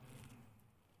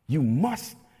 You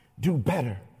must do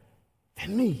better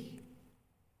than me.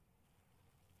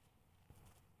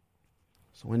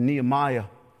 So in Nehemiah,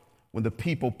 when the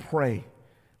people pray,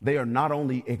 they are not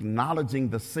only acknowledging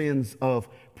the sins of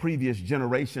previous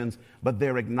generations, but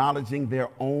they're acknowledging their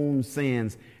own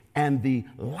sins and the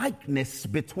likeness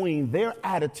between their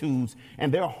attitudes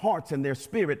and their hearts and their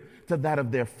spirit to that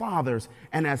of their fathers.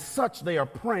 And as such, they are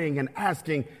praying and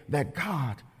asking that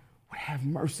God would have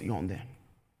mercy on them,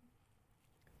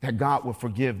 that God will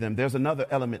forgive them. There's another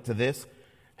element to this,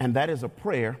 and that is a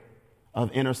prayer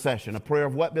of intercession. A prayer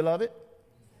of what, beloved?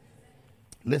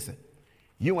 Listen,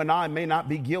 you and I may not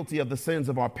be guilty of the sins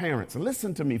of our parents.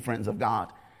 Listen to me, friends of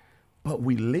God, but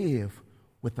we live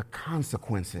with the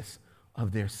consequences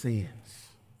of their sins.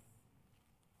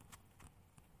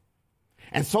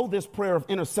 And so this prayer of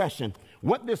intercession,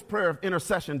 what this prayer of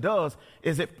intercession does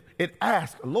is it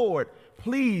asks, Lord,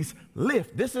 please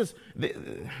lift. This is,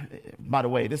 by the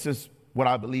way, this is what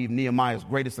I believe Nehemiah's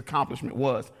greatest accomplishment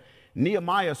was.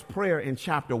 Nehemiah's prayer in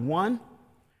chapter 1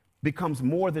 becomes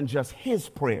more than just his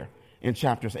prayer in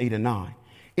chapters 8 and 9.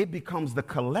 It becomes the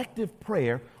collective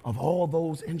prayer of all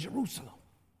those in Jerusalem.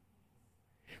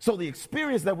 So the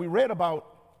experience that we read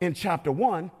about in chapter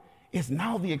 1 is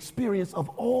now the experience of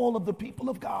all of the people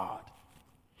of God.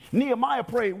 Nehemiah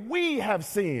prayed, we have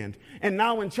sinned. And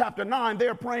now in chapter 9,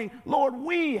 they're praying, Lord,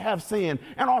 we have sinned,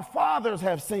 and our fathers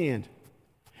have sinned.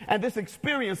 And this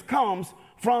experience comes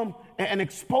from an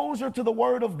exposure to the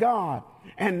word of God.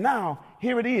 And now,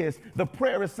 here it is. The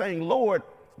prayer is saying, Lord,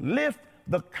 lift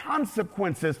the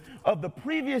consequences of the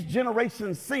previous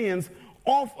generation's sins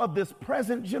off of this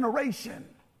present generation.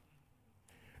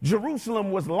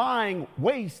 Jerusalem was lying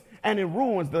waste and in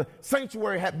ruins. The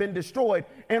sanctuary had been destroyed,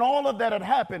 and all of that had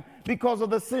happened because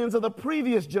of the sins of the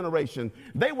previous generation.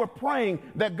 They were praying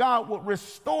that God would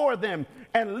restore them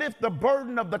and lift the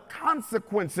burden of the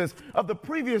consequences of the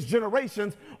previous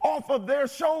generations off of their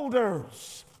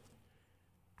shoulders.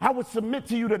 I would submit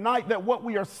to you tonight that what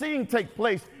we are seeing take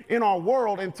place in our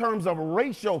world in terms of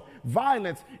racial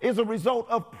violence is a result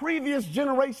of previous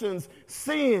generations'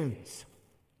 sins.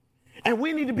 And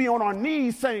we need to be on our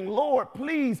knees saying, Lord,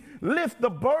 please lift the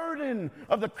burden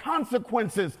of the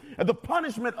consequences and the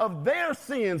punishment of their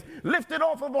sins. Lift it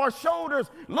off of our shoulders.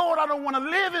 Lord, I don't want to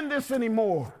live in this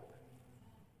anymore.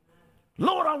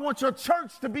 Lord, I want your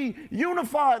church to be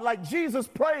unified like Jesus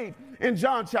prayed in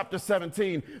John chapter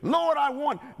 17. Lord, I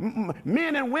want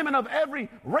men and women of every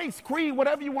race, creed,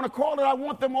 whatever you want to call it. I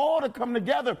want them all to come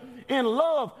together in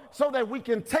love so that we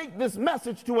can take this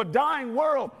message to a dying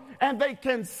world, and they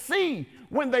can see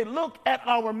when they look at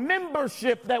our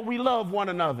membership that we love one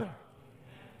another.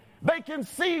 They can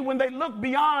see when they look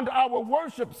beyond our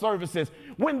worship services,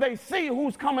 when they see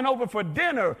who's coming over for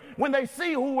dinner, when they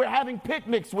see who we're having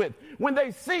picnics with, when they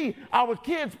see our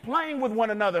kids playing with one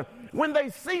another, when they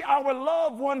see our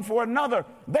love one for another,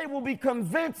 they will be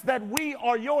convinced that we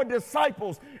are your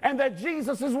disciples and that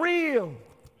Jesus is real.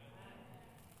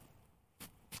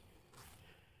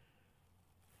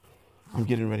 I'm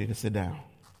getting ready to sit down.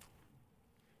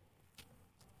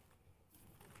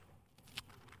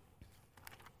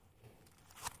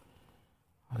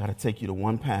 I got to take you to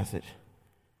one passage.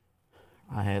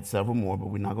 I had several more, but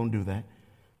we're not going to do that.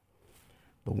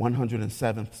 The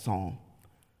 107th Psalm.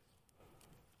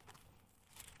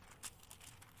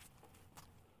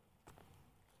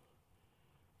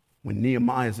 When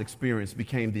Nehemiah's experience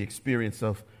became the experience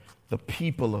of the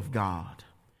people of God.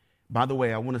 By the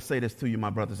way, I want to say this to you, my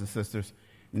brothers and sisters.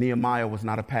 Nehemiah was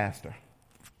not a pastor.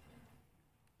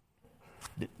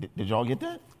 Did y'all get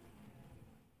that?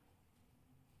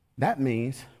 That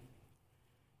means,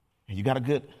 and you got a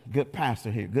good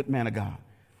pastor here, good man of God.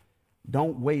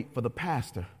 Don't wait for the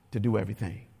pastor to do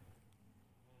everything.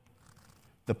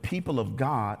 The people of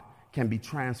God can be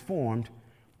transformed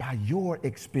by your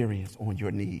experience on your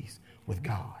knees with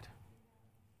God,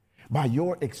 by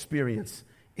your experience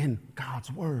in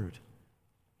God's word.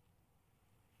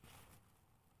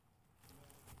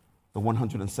 The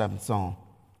 107th Psalm.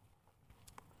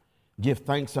 Give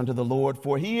thanks unto the Lord,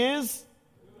 for he is,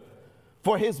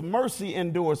 for his mercy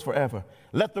endures forever.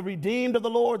 Let the redeemed of the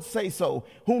Lord say so,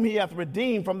 whom he hath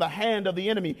redeemed from the hand of the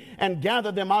enemy, and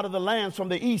gathered them out of the lands from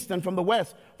the east and from the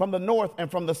west, from the north and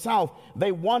from the south.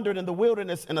 They wandered in the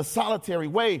wilderness in a solitary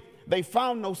way. They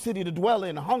found no city to dwell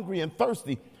in, hungry and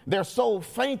thirsty. Their soul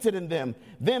fainted in them.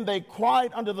 Then they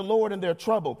cried unto the Lord in their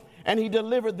trouble, and he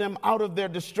delivered them out of their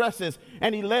distresses,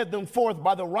 and he led them forth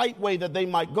by the right way, that they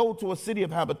might go to a city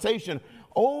of habitation.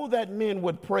 Oh, that men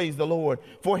would praise the Lord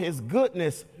for his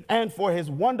goodness and for his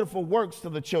wonderful works to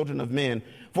the children of men.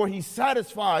 For he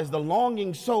satisfies the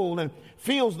longing soul and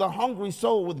fills the hungry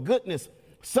soul with goodness.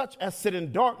 Such as sit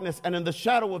in darkness and in the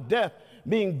shadow of death,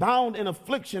 being bound in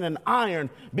affliction and iron,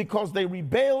 because they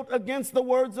rebelled against the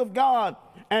words of God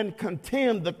and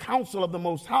contemned the counsel of the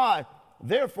Most High.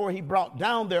 Therefore he brought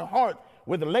down their heart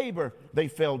with labor. They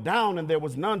fell down, and there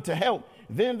was none to help.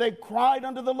 Then they cried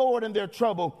unto the Lord in their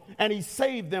trouble, and he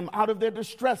saved them out of their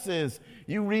distresses.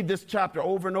 You read this chapter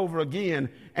over and over again,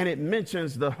 and it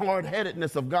mentions the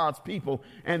hard-headedness of God's people,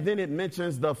 and then it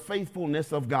mentions the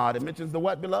faithfulness of God. It mentions the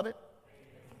what, beloved?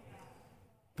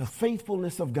 The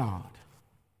faithfulness of God.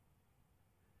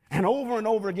 And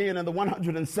over again in the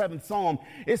 107th Psalm,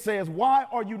 it says, why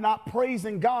are you not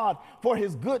praising God for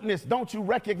his goodness? Don't you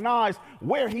recognize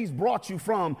where he's brought you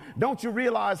from? Don't you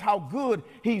realize how good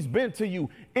he's been to you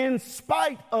in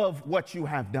spite of what you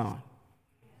have done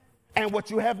and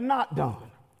what you have not done?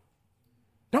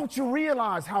 Don't you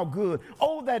realize how good?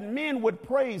 Oh, that men would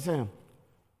praise him.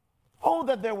 Oh,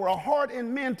 that there were a heart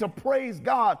in men to praise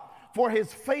God for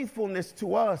his faithfulness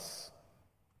to us.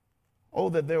 Oh,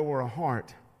 that there were a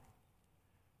heart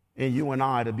in you and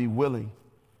I to be willing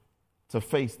to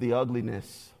face the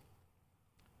ugliness,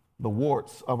 the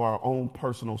warts of our own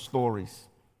personal stories,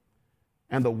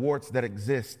 and the warts that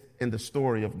exist in the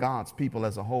story of God's people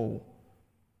as a whole.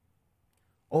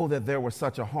 Oh, that there was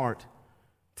such a heart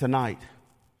tonight,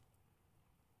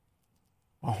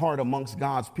 a heart amongst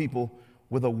God's people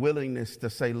with a willingness to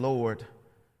say, Lord,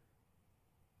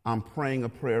 I'm praying a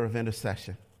prayer of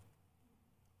intercession.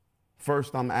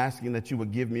 First, I'm asking that you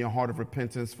would give me a heart of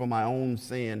repentance for my own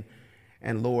sin.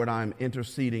 And Lord, I'm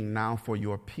interceding now for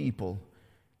your people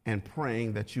and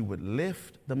praying that you would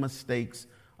lift the mistakes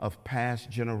of past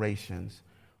generations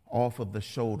off of the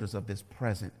shoulders of this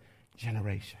present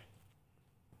generation.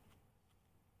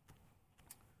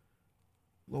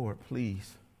 Lord,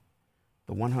 please,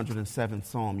 the 107th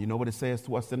Psalm, you know what it says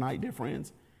to us tonight, dear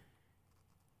friends?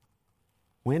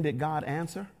 When did God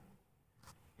answer?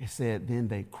 It said, then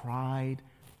they cried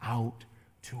out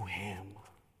to him.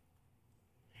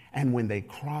 And when they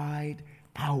cried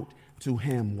out to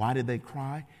him, why did they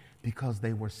cry? Because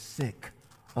they were sick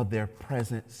of their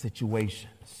present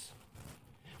situations.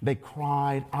 They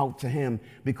cried out to him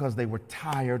because they were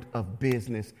tired of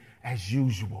business as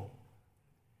usual.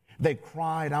 They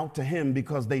cried out to him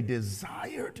because they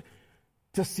desired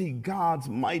to see God's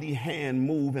mighty hand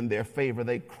move in their favor.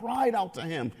 They cried out to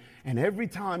him. And every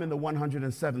time in the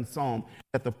 107th Psalm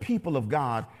that the people of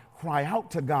God cry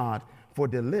out to God for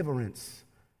deliverance,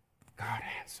 God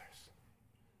answers.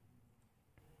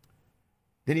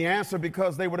 Did he answer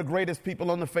because they were the greatest people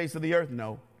on the face of the earth?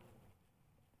 No.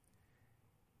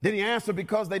 Did he answer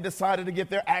because they decided to get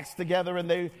their acts together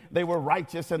and they were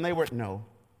righteous and they were? No.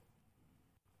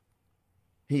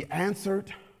 He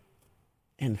answered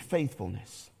in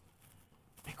faithfulness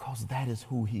because that is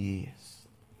who he is.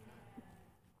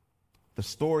 The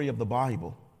story of the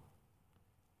Bible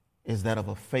is that of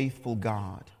a faithful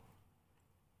God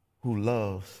who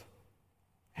loves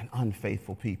an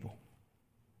unfaithful people.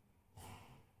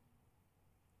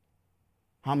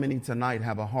 How many tonight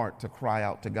have a heart to cry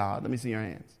out to God? Let me see your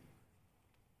hands.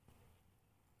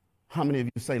 How many of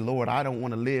you say, Lord, I don't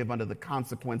want to live under the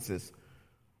consequences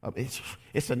of it.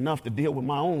 It's enough to deal with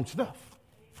my own stuff,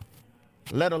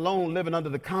 let alone living under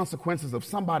the consequences of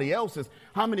somebody else's.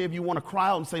 How many of you want to cry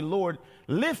out and say, Lord,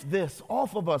 lift this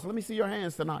off of us? Let me see your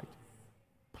hands tonight.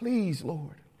 Please,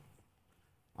 Lord.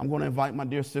 I'm going to invite my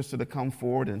dear sister to come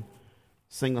forward and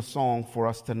sing a song for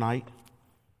us tonight,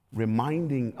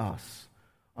 reminding us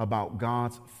about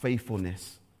God's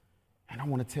faithfulness. And I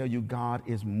want to tell you, God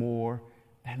is more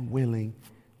than willing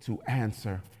to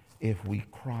answer if we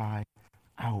cry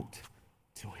out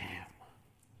to him.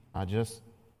 I just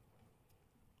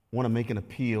want to make an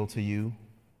appeal to you.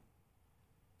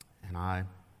 And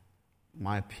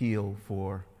my appeal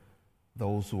for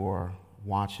those who are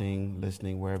watching,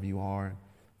 listening, wherever you are,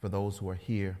 for those who are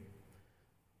here,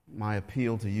 my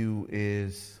appeal to you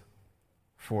is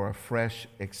for a fresh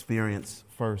experience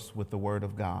first with the Word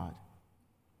of God.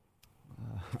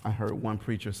 I heard one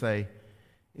preacher say,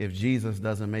 if Jesus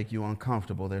doesn't make you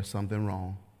uncomfortable, there's something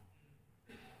wrong.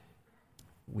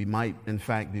 We might, in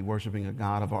fact, be worshiping a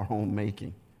God of our own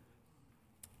making.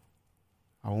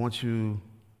 I want to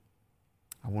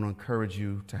encourage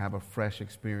you to have a fresh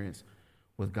experience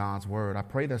with God's Word. I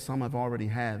pray that some have already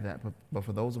had that, but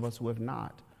for those of us who have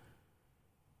not,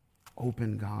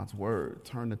 open God's Word.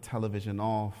 Turn the television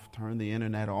off. Turn the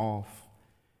internet off.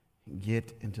 And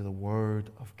get into the Word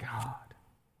of God.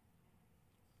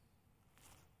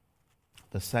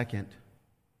 The second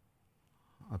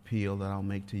appeal that I'll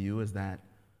make to you is that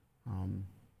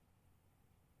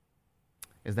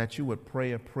you would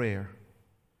pray a prayer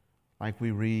like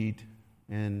we've read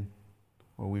in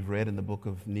the book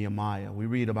of Nehemiah. We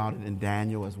read about it in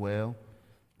Daniel as well,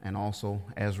 and also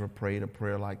Ezra prayed a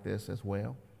prayer like this as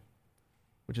well,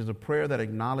 which is a prayer that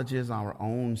acknowledges our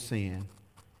own sin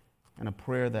and a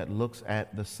prayer that looks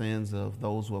at the sins of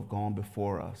those who have gone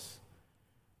before us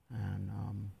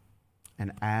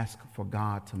and ask for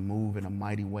God to move in a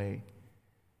mighty way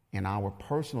in our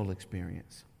personal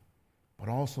experience, but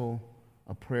also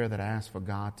a prayer that asks for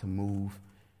God to move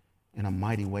in a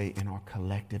mighty way in our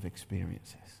collective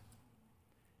experiences.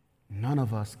 None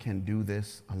of us can do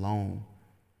this alone.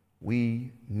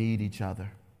 We need each other.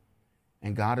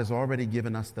 And God has already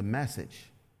given us the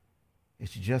message.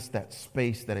 It's just that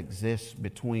space that exists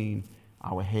between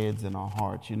our heads and our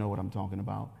hearts. You know what I'm talking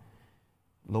about.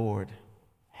 Lord,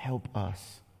 help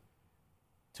us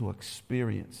to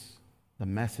experience the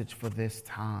message for this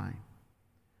time.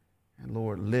 And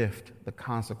Lord, lift the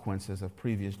consequences of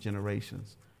previous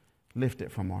generations. Lift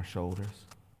it from our shoulders.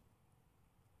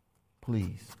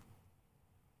 Please.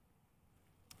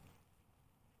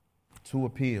 2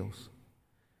 appeals,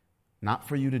 not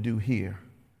for you to do here,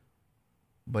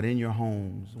 but in your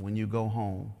homes, when you go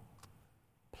home.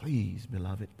 Please,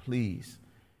 beloved, please.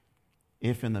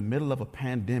 If in the middle of a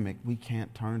pandemic we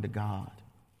can't turn to God,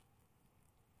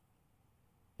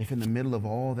 if in the middle of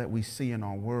all that we see in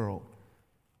our world,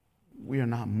 we are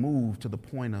not moved to the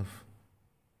point of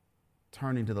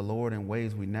turning to the Lord in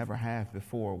ways we never have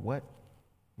before, what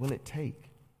will it take?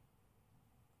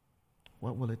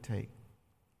 What will it take?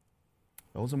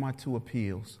 Those are my 2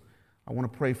 appeals. I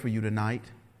want to pray for you tonight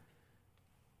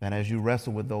that as you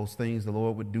wrestle with those things, the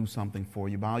Lord would do something for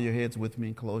you. Bow your heads with me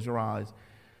and close your eyes.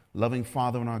 Loving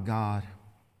Father and our God,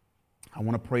 I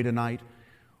want to pray tonight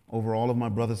over all of my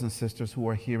brothers and sisters who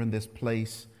are here in this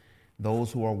place,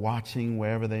 those who are watching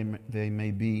wherever they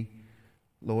may be.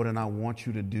 Lord, and I want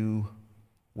you to do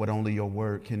what only your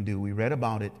word can do. We read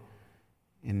about it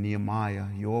in Nehemiah.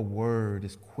 Your word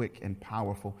is quick and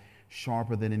powerful,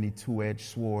 sharper than any two-edged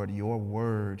sword. Your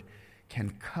word can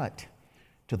cut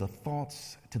to the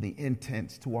thoughts, to the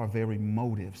intents, to our very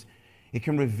motives. It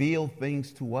can reveal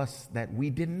things to us that we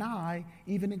deny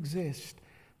even exist.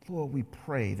 Lord, we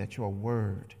pray that your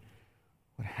word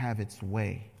would have its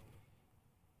way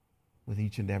with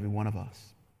each and every one of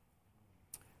us.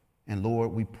 And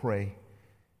Lord, we pray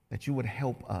that you would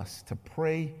help us to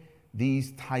pray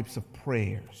these types of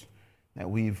prayers that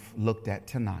we've looked at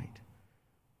tonight.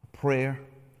 A prayer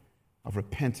of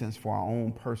repentance for our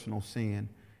own personal sin,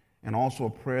 and also a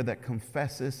prayer that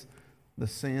confesses the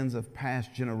sins of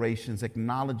past generations,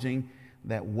 acknowledging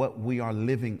that what we are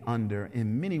living under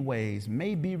in many ways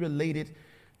may be related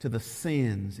to the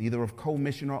sins, either of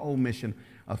commission or omission,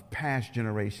 of past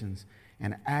generations.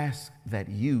 and ask that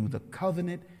you, the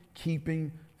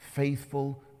covenant-keeping,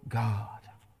 faithful God,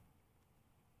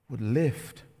 would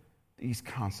lift these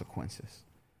consequences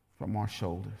from our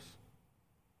shoulders.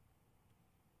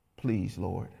 Please,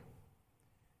 Lord,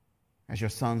 as your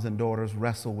sons and daughters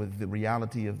wrestle with the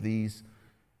reality of these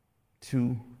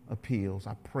two appeals,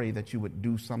 I pray that you would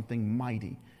do something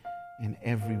mighty in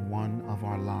every one of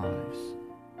our lives.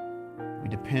 We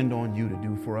depend on you to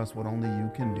do for us what only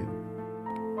you can do.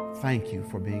 Thank you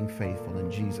for being faithful.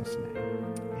 In Jesus' name,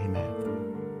 amen.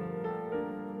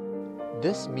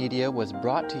 This media was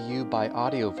brought to you by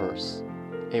Audioverse,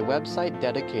 a website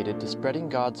dedicated to spreading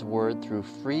God's Word through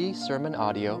free sermon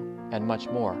audio and much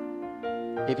more.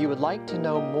 If you would like to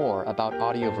know more about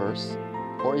Audioverse,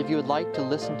 or if you would like to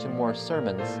listen to more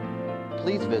sermons,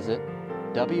 please visit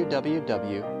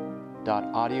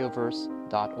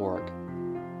www.audioverse.org.